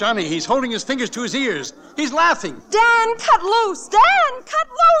 Johnny, he's holding his fingers to his ears. He's laughing. Dan, cut loose! Dan, cut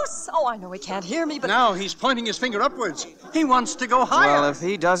loose! Oh, I know he can't hear me, but... Now he's pointing his finger upwards. He wants to go higher. Well, if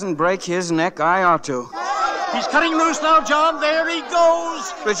he doesn't break his neck, I ought to. He's cutting loose now, John. There he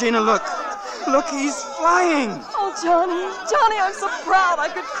goes. Regina, look. Look, he's flying. Oh, Johnny. Johnny, I'm so proud I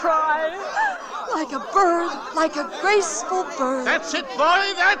could cry. Like a bird, like a graceful bird. That's it,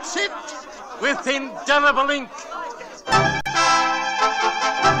 boy, that's it. With indelible ink.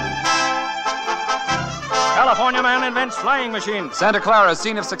 California man invents flying machine. Santa Clara,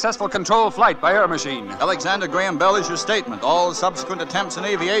 scene of successful controlled flight by air machine. Alexander Graham Bell is your statement. All subsequent attempts in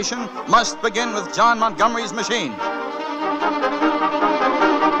aviation must begin with John Montgomery's machine.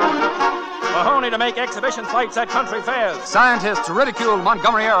 Mahoney to make exhibition flights at country fairs. Scientists ridicule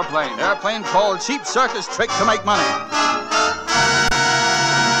Montgomery airplane. Airplane called cheap circus trick to make money.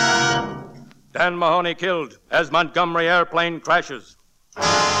 Dan Mahoney killed as Montgomery airplane crashes.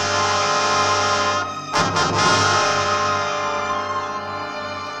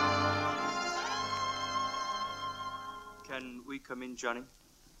 Can we come in, Johnny?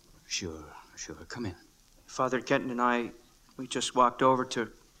 Sure. Come in. Father Kenton and I, we just walked over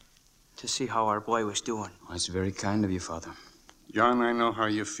to see how our boy was doing. Well, that's very kind of you, Father. John, I know how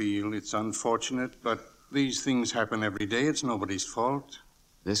you feel. It's unfortunate, but these things happen every day. It's nobody's fault.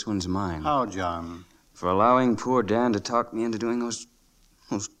 This one's mine. How, John? For allowing poor Dan to talk me into doing those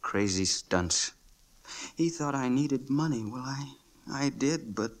crazy stunts. He thought I needed money. Well, I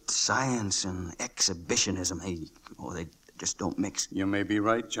did, but science and exhibitionism, they just don't mix. You may be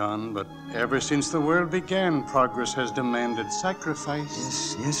right, John, but ever since the world began, progress has demanded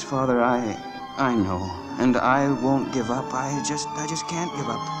sacrifice. Yes, Father, I know. And I won't give up. I just can't give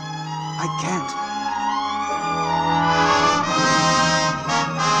up. I can't.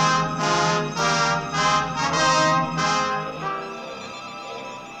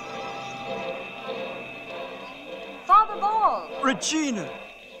 Father Ball! Regina!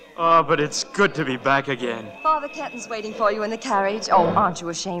 Oh, but it's good to be back again. Father Kenton's waiting for you in the carriage. Oh, aren't you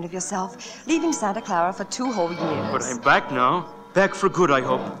ashamed of yourself? Leaving Santa Clara for 2 whole years. But I'm back now. Back for good, I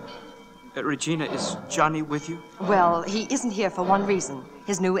hope. Regina, is Johnny with you? Well, he isn't here for one reason.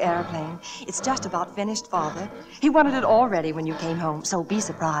 His new airplane. It's just about finished, Father. He wanted it all ready when you came home, so be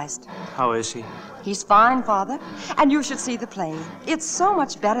surprised. How is he? He's fine, Father. And you should see the plane. It's so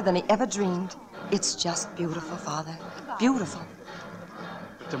much better than he ever dreamed. It's just beautiful, Father. Beautiful.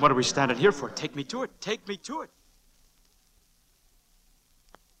 But then what are we standing here for? Take me to it. Take me to it.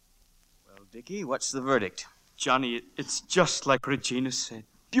 Well, Dickie, what's the verdict? Johnny, it's just like Regina said.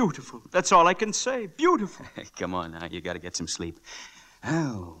 Beautiful. That's all I can say. Beautiful. Come on now, you got to get some sleep.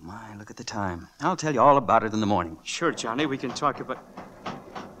 Oh, my, look at the time. I'll tell you all about it in the morning. Sure, Johnny, we can talk about...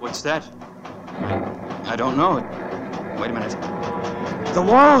 What's that? I don't know. Wait a minute. The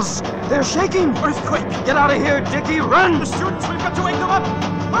walls, they're shaking. Earthquake! Get out of here, Dickie. Run! The students, we've got to wake them up.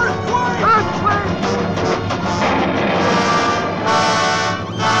 Earthquake!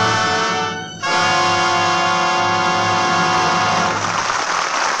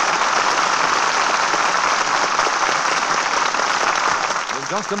 In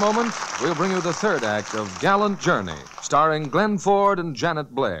just a moment, we'll bring you the third act of Gallant Journey, starring Glenn Ford and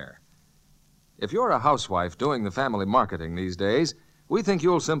Janet Blair. If you're a housewife doing the family marketing these days, we think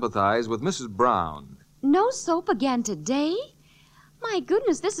you'll sympathize with Mrs. Brown. No soap again today? My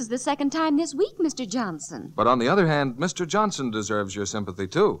goodness, this is the second time this week, Mr. Johnson. But on the other hand, Mr. Johnson deserves your sympathy,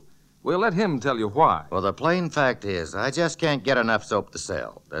 too. We'll let him tell you why. Well, the plain fact is, I just can't get enough soap to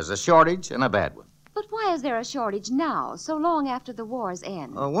sell. There's a shortage and a bad one. But why is there a shortage now, so long after the war's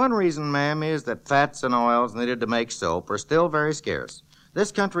end? One reason, ma'am, is that fats and oils needed to make soap are still very scarce. This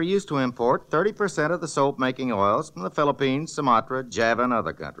country used to import 30% of the soap-making oils from the Philippines, Sumatra, Java, and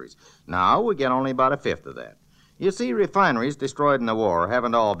other countries. Now we get only about 1/5 of that. You see, refineries destroyed in the war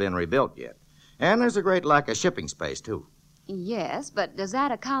haven't all been rebuilt yet. And there's a great lack of shipping space, too. Yes, but does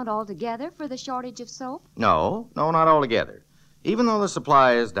that account altogether for the shortage of soap? No, not altogether. Even though the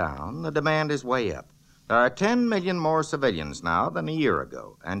supply is down, the demand is way up. There are 10 million more civilians now than a year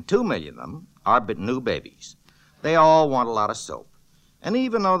ago, and 2 million of them are new babies. They all want a lot of soap. And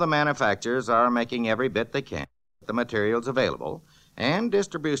even though the manufacturers are making every bit they can, the materials available, and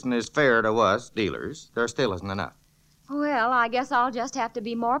distribution is fair to us, dealers, there still isn't enough. Well, I guess I'll just have to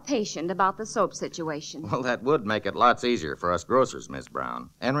be more patient about the soap situation. Well, that would make it lots easier for us grocers, Miss Brown.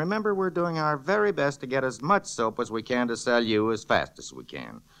 And remember, we're doing our very best to get as much soap as we can to sell you as fast as we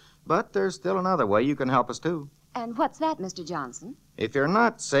can. But there's still another way you can help us, too. And what's that, Mr. Johnson? If you're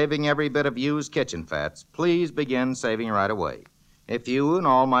not saving every bit of used kitchen fats, please begin saving right away. If you and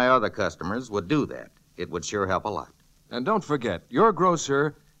all my other customers would do that, it would sure help a lot. And don't forget, your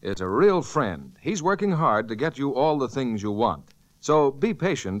grocer is a real friend. He's working hard to get you all the things you want. So be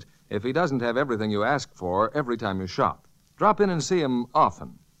patient if he doesn't have everything you ask for every time you shop. Drop in and see him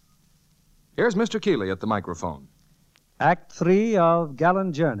often. Here's Mr. Keeley at the microphone. Act 3 of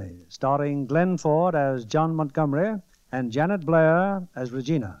Gallant Journey, starring Glenn Ford as John Montgomery and Janet Blair as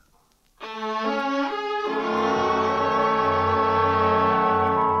Regina.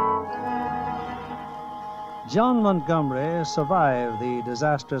 John Montgomery survived the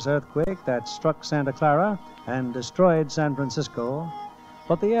disastrous earthquake that struck Santa Clara and destroyed San Francisco,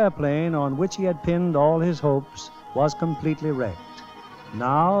 but the airplane on which he had pinned all his hopes was completely wrecked.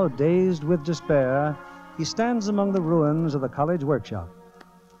 Now, dazed with despair, he stands among the ruins of the college workshop.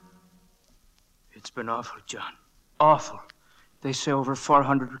 It's been awful, John. Awful. They say over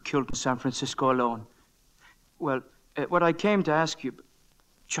 400 were killed in San Francisco alone. Well, what I came to ask you...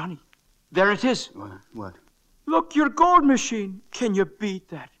 Johnny, there it is. What? Look, your gold machine. Can you beat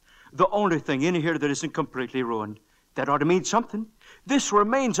that? The only thing in here that isn't completely ruined. That ought to mean something. This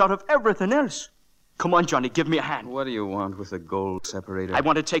remains out of everything else. Come on, Johnny, give me a hand. What do you want with a gold separator? I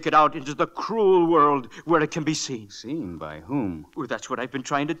want to take it out into the cruel world where it can be seen. Seen by whom? Well, that's what I've been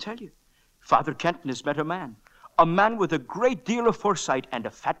trying to tell you. Father Kenton has met a man with a great deal of foresight and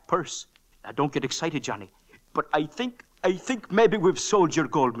a fat purse. Now, don't get excited, Johnny, but I think maybe we've sold your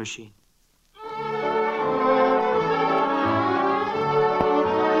gold machine.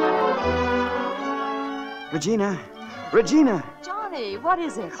 Regina! Johnny, what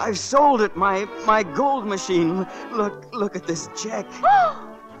is it? I've sold it, my gold machine. Look at this check.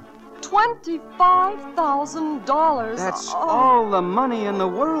 $25,000. That's all the money in the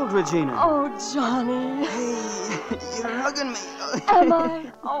world, Regina. Oh, Johnny. Hey, you're hugging me. Am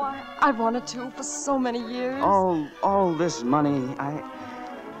I? Oh, I wanted to for so many years. All this money,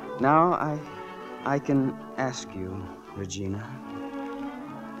 Now I can ask you, Regina,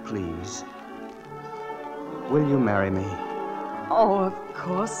 please, will you marry me? Oh, of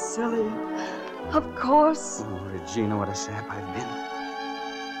course, silly. Of course. Oh, Regina, what a sap I've been.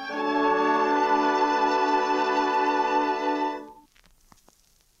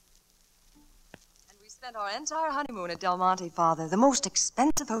 And we spent our entire honeymoon at Del Monte, Father, the most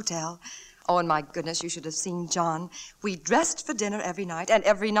expensive hotel. Oh, and my goodness, you should have seen John. We dressed for dinner every night, and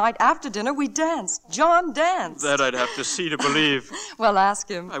every night after dinner we danced. John danced. That I'd have to see to believe. Well, ask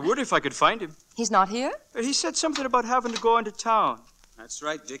him. I would if I could find him. He's not here? He said something about having to go into town. That's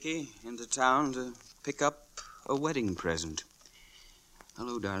right, Dickie. Into town to pick up a wedding present.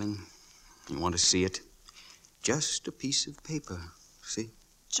 Hello, darling. You want to see it? Just a piece of paper. See?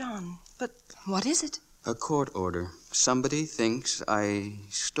 John, but what is it? A court order. Somebody thinks I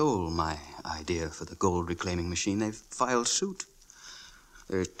stole my idea for the gold reclaiming machine. They've filed suit.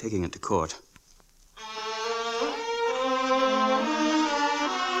 They're taking it to court.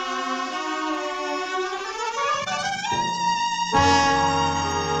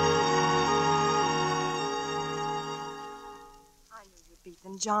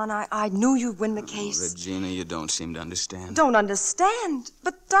 John, I knew you'd win the case. Regina, you don't seem to understand. Don't understand?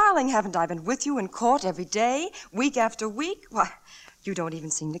 But, darling, haven't I been with you in court every day, week after week? Why, you don't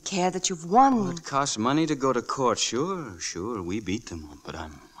even seem to care that you've won. Well, it costs money to go to court. Sure, we beat them. But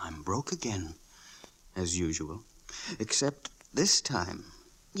I'm broke again, as usual. Except this time.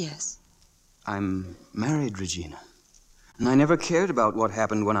 Yes? I'm married, Regina. And I never cared about what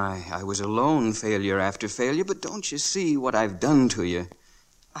happened when I was alone, failure after failure. But don't you see what I've done to you?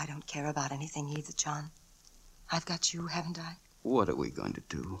 I don't care about anything either, John. I've got you, haven't I? What are we going to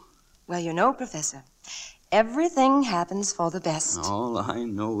do? Well, you know, Professor, everything happens for the best. All I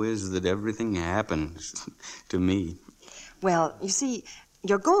know is that everything happens to me. Well, you see,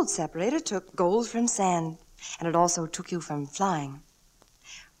 your gold separator took gold from sand, and it also took you from flying.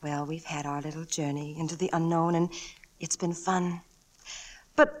 Well, we've had our little journey into the unknown, and it's been fun.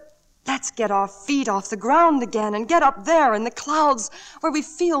 But let's get our feet off the ground again and get up there in the clouds where we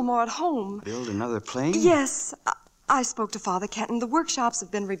feel more at home. Build another plane? Yes. I spoke to Father Kenton. The workshops have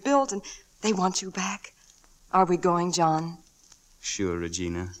been rebuilt, and they want you back. Are we going, John? Sure,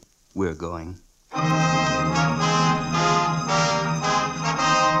 Regina. We're going.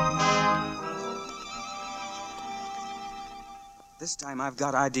 This time I've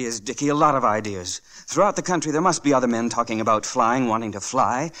got ideas, Dickie, a lot of ideas. Throughout the country, there must be other men talking about flying, wanting to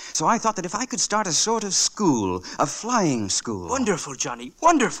fly. So I thought that if I could start a sort of school, a flying school. Wonderful, Johnny,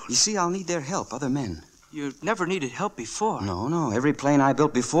 wonderful. You see, I'll need their help, other men. You never needed help before. No. Every plane I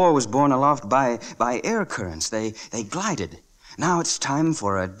built before was borne aloft by air currents. They glided. Now it's time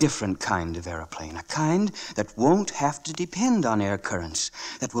for a different kind of airplane, a kind that won't have to depend on air currents,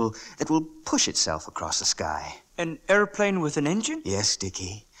 that will push itself across the sky. An airplane with an engine? Yes,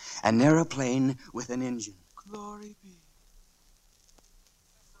 Dickie. An airplane with an engine. Glory be.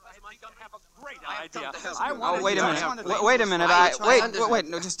 I think I'll have a great Oh, wait a minute. Wait a minute. Wait.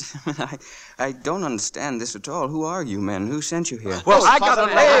 No, just a minute. I don't understand this at all. Who are you men? Who sent you here? Well, I got a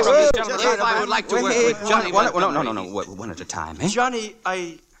letter from this gentleman. I would like to work with Johnny. No. One at a time, eh? Johnny,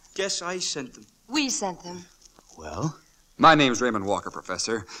 I guess I sent them. We sent them. Well? My name's Raymond Walker,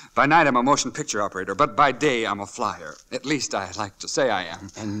 Professor. By night, I'm a motion picture operator, but by day, I'm a flyer. At least I like to say I am.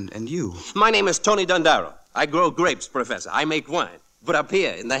 And you? My name is Tony Dondaro. I grow grapes, Professor. I make wine. But up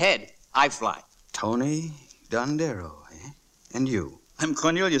here, in the head, I fly. Tony Dondaro, eh? And you? I'm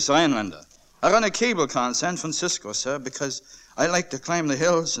Cornelius Einlander. I run a cable car in San Francisco, sir, because I like to climb the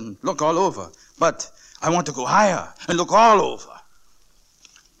hills and look all over. But I want to go higher and look all over.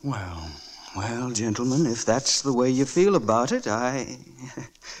 Well, gentlemen, if that's the way you feel about it,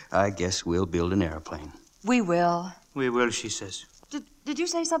 I guess we'll build an airplane. We will. We will, she says. Did you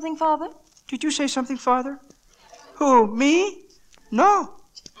say something, Father? Did you say something, Father? Who, me? No.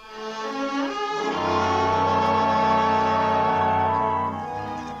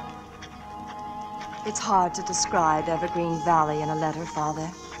 It's hard to describe Evergreen Valley in a letter, Father.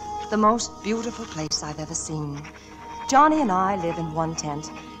 The most beautiful place I've ever seen. Johnny and I live in one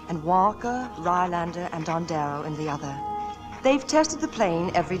tent, and Walker, Rylander, and Dondaro in the other. They've tested the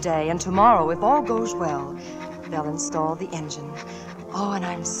plane every day, and tomorrow, if all goes well, they'll install the engine. Oh, and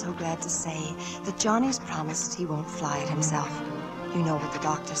I'm so glad to say that Johnny's promised he won't fly it himself. You know what the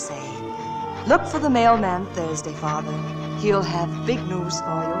doctors say. Look for the mailman Thursday, Father. He'll have big news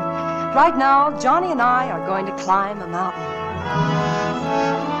for you. Right now, Johnny and I are going to climb a mountain.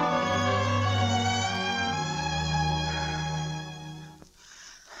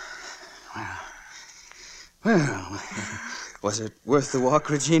 Well, was it worth the walk,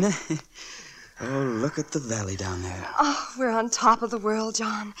 Regina? Oh, look at the valley down there. Oh, we're on top of the world,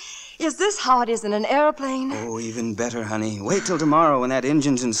 John. Is this how it is in an airplane? Oh, even better, honey. Wait till tomorrow when that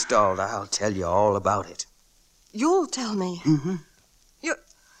engine's installed. I'll tell you all about it. You'll tell me? Mm-hmm.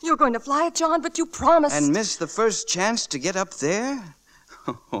 You're going to fly it, John, but you promised. And miss the first chance to get up there?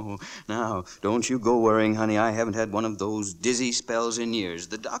 Oh, now, don't you go worrying, honey. I haven't had one of those dizzy spells in years.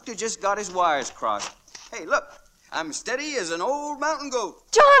 The doctor just got his wires crossed. Hey, look. I'm steady as an old mountain goat.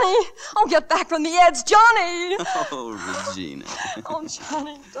 Johnny! Oh, get back from the edge, Johnny! Oh, Regina. Oh,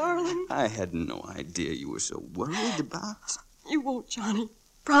 Johnny, darling. I had no idea you were so worried about. You won't, Johnny.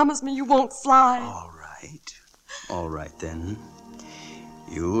 Promise me you won't fly. All right, then.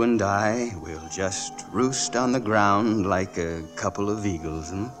 You and I will just roost on the ground like a couple of eagles,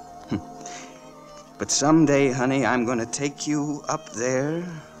 hmm? But someday, honey, I'm going to take you up there,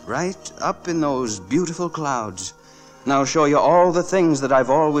 right up in those beautiful clouds. And I'll show you all the things that I've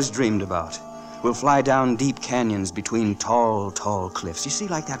always dreamed about. We'll fly down deep canyons between tall, tall cliffs. You see,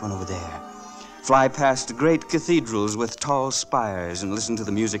 like that one over there. Fly past great cathedrals with tall spires and listen to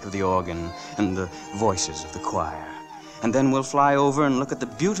the music of the organ and the voices of the choir. And then we'll fly over and look at the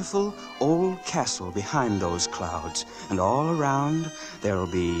beautiful old castle behind those clouds. And all around, there'll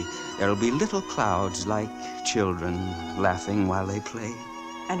be little clouds like children laughing while they play.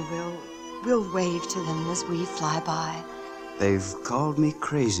 And we'll wave to them as we fly by. They've called me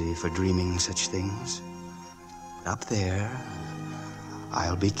crazy for dreaming such things. But up there,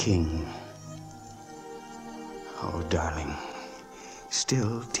 I'll be king. Oh, darling,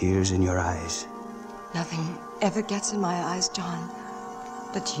 still tears in your eyes. Nothing ever gets in my eyes, John,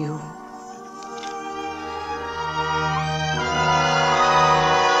 but you.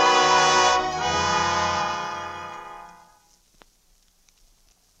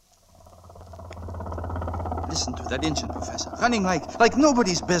 Listen to that engine, Professor. Running like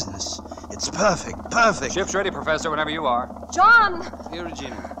nobody's business. It's perfect. Ship's ready, Professor, whenever you are. John! Here,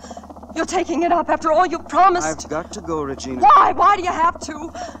 Regina. You're taking it up after all you promised. I've got to go, Regina. Why? Why do you have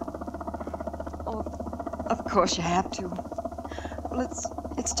to? Oh, of course you have to. Well,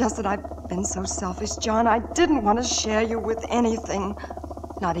 it's just that I've been so selfish, John. I didn't want to share you with anything.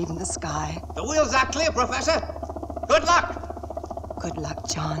 Not even the sky. The wheels are clear, Professor. Good luck. Good luck,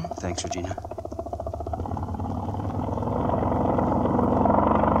 John. Thanks, Regina.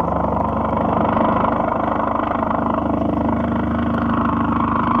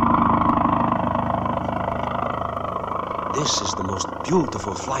 This is the most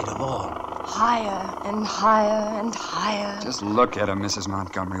beautiful flight of all. Higher and higher and higher. Just look at him, Mrs.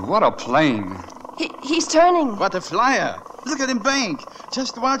 Montgomery. What a plane. He's turning. What a flyer. Look at him bank.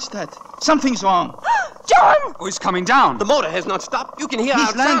 Just watch that. Something's wrong. John! Oh, he's coming down. The motor has not stopped. You can hear He's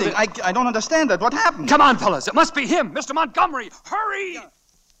how it landing. sounded. I don't understand that. What happened? Come on, fellas. It must be him. Mr. Montgomery. Hurry!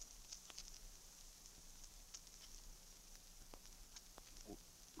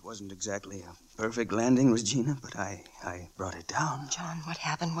 It wasn't exactly a perfect landing, Regina, but I brought it down. John, what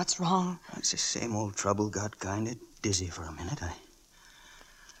happened? What's wrong? It's the same old trouble. Got kind of dizzy for a minute.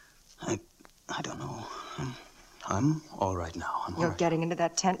 I don't know. I'm all right now. You're getting into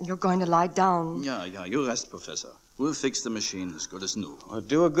that tent and you're going to lie down. Yeah, you rest, Professor. We'll fix the machine as good as new. Well,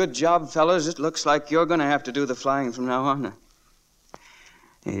 do a good job, fellas. It looks like you're going to have to do the flying from now on.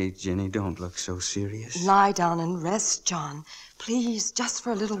 Hey, Jenny, don't look so serious. Lie down and rest, John. Please, just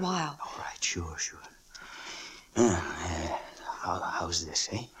for a little while. All right, sure. How's this,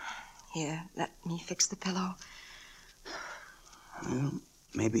 eh? Here, let me fix the pillow. Well,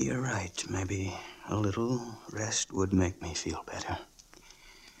 maybe you're right. Maybe a little rest would make me feel better.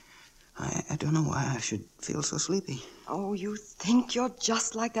 I don't know why I should feel so sleepy. Oh, you think you're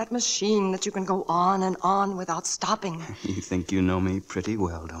just like that machine, that you can go on and on without stopping. You think you know me pretty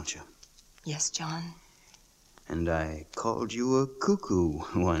well, don't you? Yes, John. And I called you a cuckoo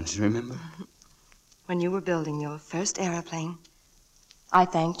once, remember? When you were building your first airplane, I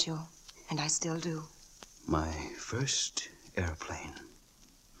thanked you, and I still do. My first airplane.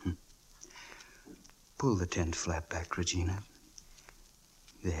 Pull the tent flap back, Regina.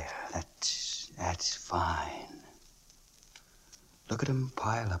 There, that's fine. Look at 'em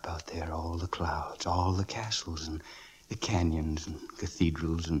pile up out there, all the clouds, all the castles and the canyons and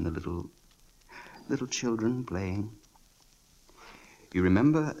cathedrals and the little children playing. You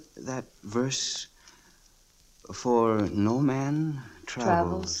remember that verse? For no man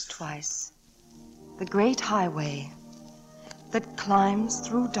travels twice. The great highway that climbs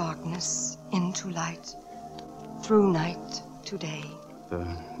through darkness into light, through night to day. The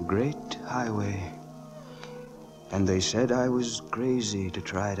great highway. And they said I was crazy to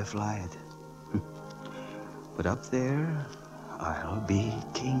try to fly it. But up there, I'll be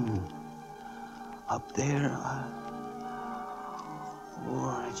king. Up there,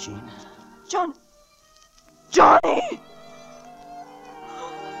 Oh, Regina. John! Johnny!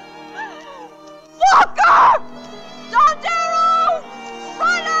 Walker! Don Darrow!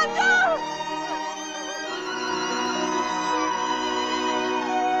 Rhinelander!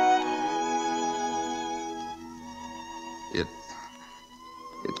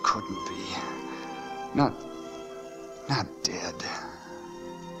 It couldn't be. Not dead.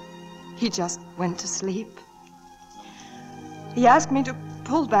 He just went to sleep. He asked me to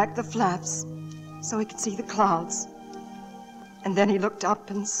pull back the flaps so he could see the clouds. And then he looked up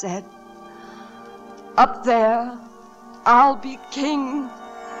and said, "Up there, I'll be king."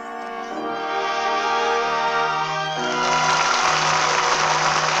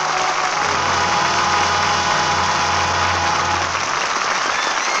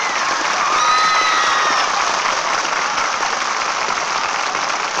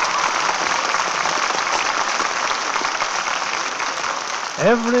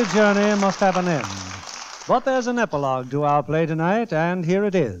 Every journey must have an end. But there's an epilogue to our play tonight, and here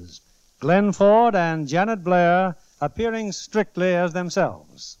it is. Glenn Ford and Janet Blair appearing strictly as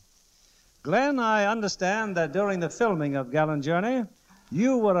themselves. Glenn, I understand that during the filming of Gallant Journey,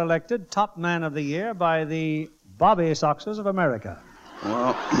 you were elected Top Man of the Year by the Bobby Soxers of America.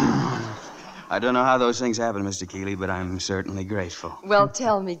 Well, I don't know how those things happen, Mr. Keeley, but I'm certainly grateful. Well,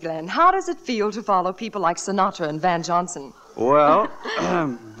 tell me, Glenn, how does it feel to follow people like Sinatra and Van Johnson? Well,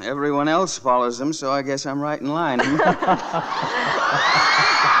 everyone else follows them, so I guess I'm right in line.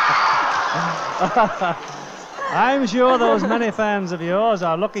 I'm sure those many fans of yours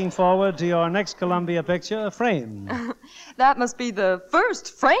are looking forward to your next Columbia picture, Framed. That must be the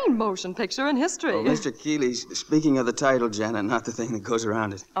first framed motion picture in history. Oh, Mr. Keeley, speaking of the title, Janet, not the thing that goes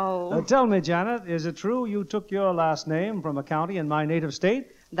around it. Oh. Tell me, Janet, is it true you took your last name from a county in my native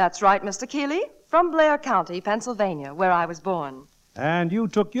state? That's right, Mr. Keeley. From Blair County, Pennsylvania, where I was born. And you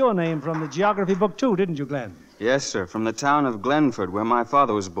took your name from the geography book, too, didn't you, Glenn? Yes, sir, from the town of Glenford, where my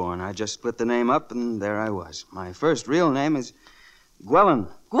father was born. I just split the name up, and there I was. My first real name is Gwellen.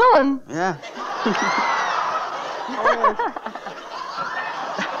 Gwellen? Yeah. Gwillyn.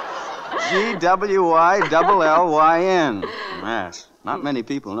 Yes, not many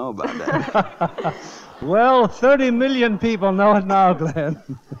people know about that. Well, 30 million people know it now, Glenn.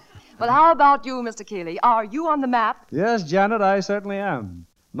 Well, how about you, Mr. Keeley? Are you on the map? Yes, Janet, I certainly am.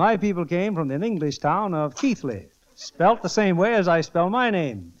 My people came from the English town of Keighley, spelt the same way as I spell my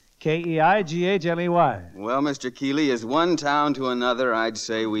name, Keighly. Well, Mr. Keeley, as one town to another, I'd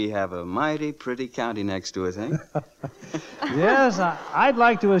say we have a mighty pretty county next to us, eh? Yes, I'd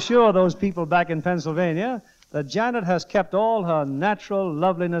like to assure those people back in Pennsylvania that Janet has kept all her natural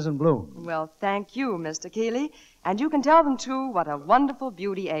loveliness and bloom. Well, thank you, Mr. Keeley. And you can tell them, too, what a wonderful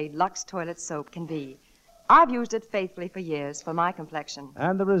beauty a Lux toilet soap can be. I've used it faithfully for years for my complexion.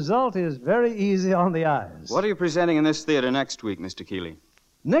 And the result is very easy on the eyes. What are you presenting in this theater next week, Mr. Keeley?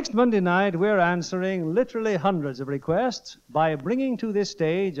 Next Monday night, we're answering literally hundreds of requests by bringing to this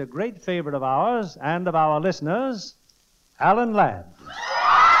stage a great favorite of ours and of our listeners, Alan Ladd.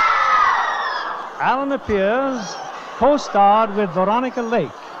 Alan appears co-starred with Veronica Lake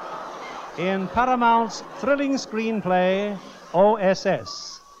in Paramount's thrilling screenplay,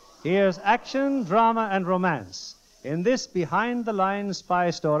 OSS. Here's action, drama, and romance in this behind-the-lines spy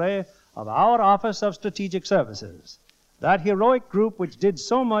story of our Office of Strategic Services, that heroic group which did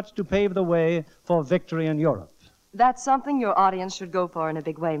so much to pave the way for victory in Europe. That's something your audience should go for in a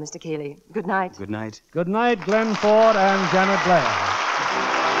big way, Mr. Keeley. Good night. Good night. Good night, Glenn Ford and Janet Blair.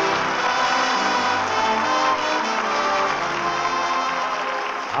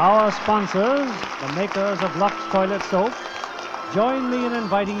 Our sponsors, the makers of Lux Toilet Soap, join me in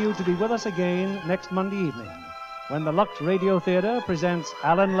inviting you to be with us again next Monday evening when the Lux Radio Theater presents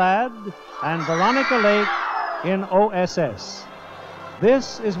Alan Ladd and Veronica Lake in OSS.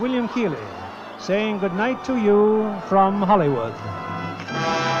 This is William Keeley saying good night to you from Hollywood.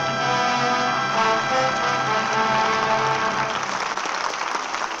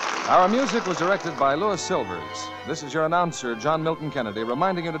 Our music was directed by Louis Silvers. This is your announcer, John Milton Kennedy,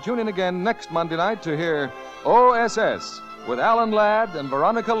 reminding you to tune in again next Monday night to hear OSS with Alan Ladd and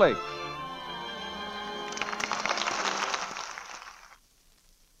Veronica Lake.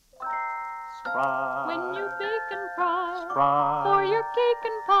 Spry. When you bake and fry. Spry. For your cake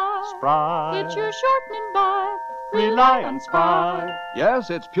and pie. Spry. It's your shortening by. Rely on Spry.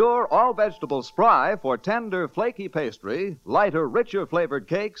 Yes, it's pure all-vegetable Spry for tender, flaky pastry, lighter, richer flavored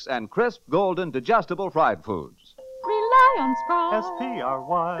cakes, and crisp, golden, digestible fried foods. Rely on Spry.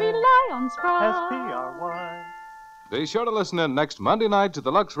 S-P-R-Y. Rely on Spry. S-P-R-Y. Be sure to listen in next Monday night to the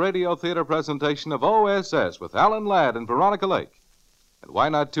Lux Radio Theater presentation of OSS with Alan Ladd and Veronica Lake. And why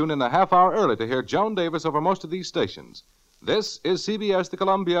not tune in a half hour early to hear Joan Davis over most of these stations? This is CBS, the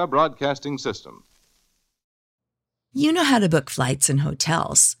Columbia Broadcasting System. You know how to book flights and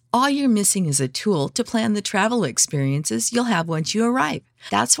hotels. All you're missing is a tool to plan the travel experiences you'll have once you arrive.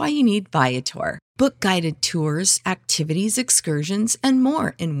 That's why you need Viator. Book guided tours, activities, excursions, and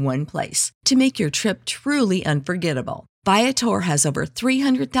more in one place to make your trip truly unforgettable. Viator has over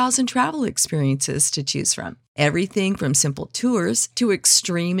 300,000 travel experiences to choose from. Everything from simple tours to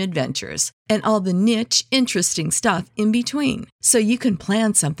extreme adventures and all the niche, interesting stuff in between. So you can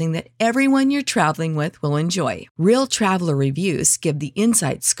plan something that everyone you're traveling with will enjoy. Real traveler reviews give the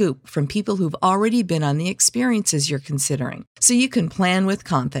inside scoop from people who've already been on the experiences you're considering. So you can plan with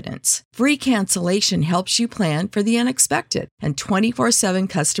confidence. Free cancellation helps you plan for the unexpected. And 24/7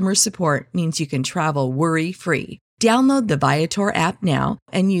 customer support means you can travel worry-free. Download the Viator app now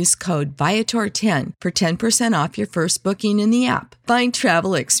and use code Viator10 for 10% off your first booking in the app. Find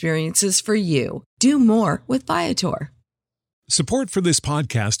travel experiences for you. Do more with Viator. Support for this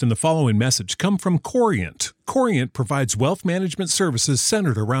podcast and the following message come from Corient. Corient provides wealth management services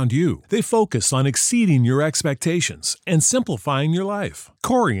centered around you. They focus on exceeding your expectations and simplifying your life.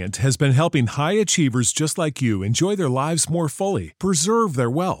 Corient has been helping high achievers just like you enjoy their lives more fully, preserve their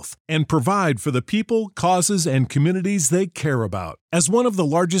wealth, and provide for the people, causes, and communities they care about. As one of the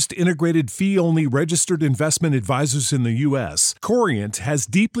largest integrated fee-only registered investment advisors in the U.S., Corient has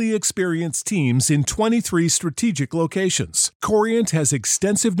deeply experienced teams in 23 strategic locations. Corient has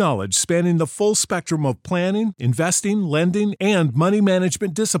extensive knowledge spanning the full spectrum of planning, investing, lending, and money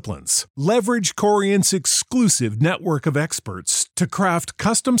management disciplines. Leverage Corient's exclusive network of experts to craft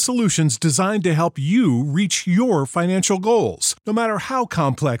custom solutions designed to help you reach your financial goals, no matter how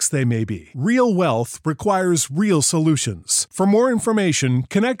complex they may be. Real wealth requires real solutions. For more information,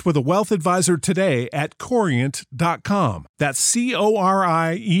 connect with a wealth advisor today at Corient.com. That's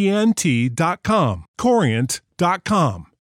Corient.com. Corient.com.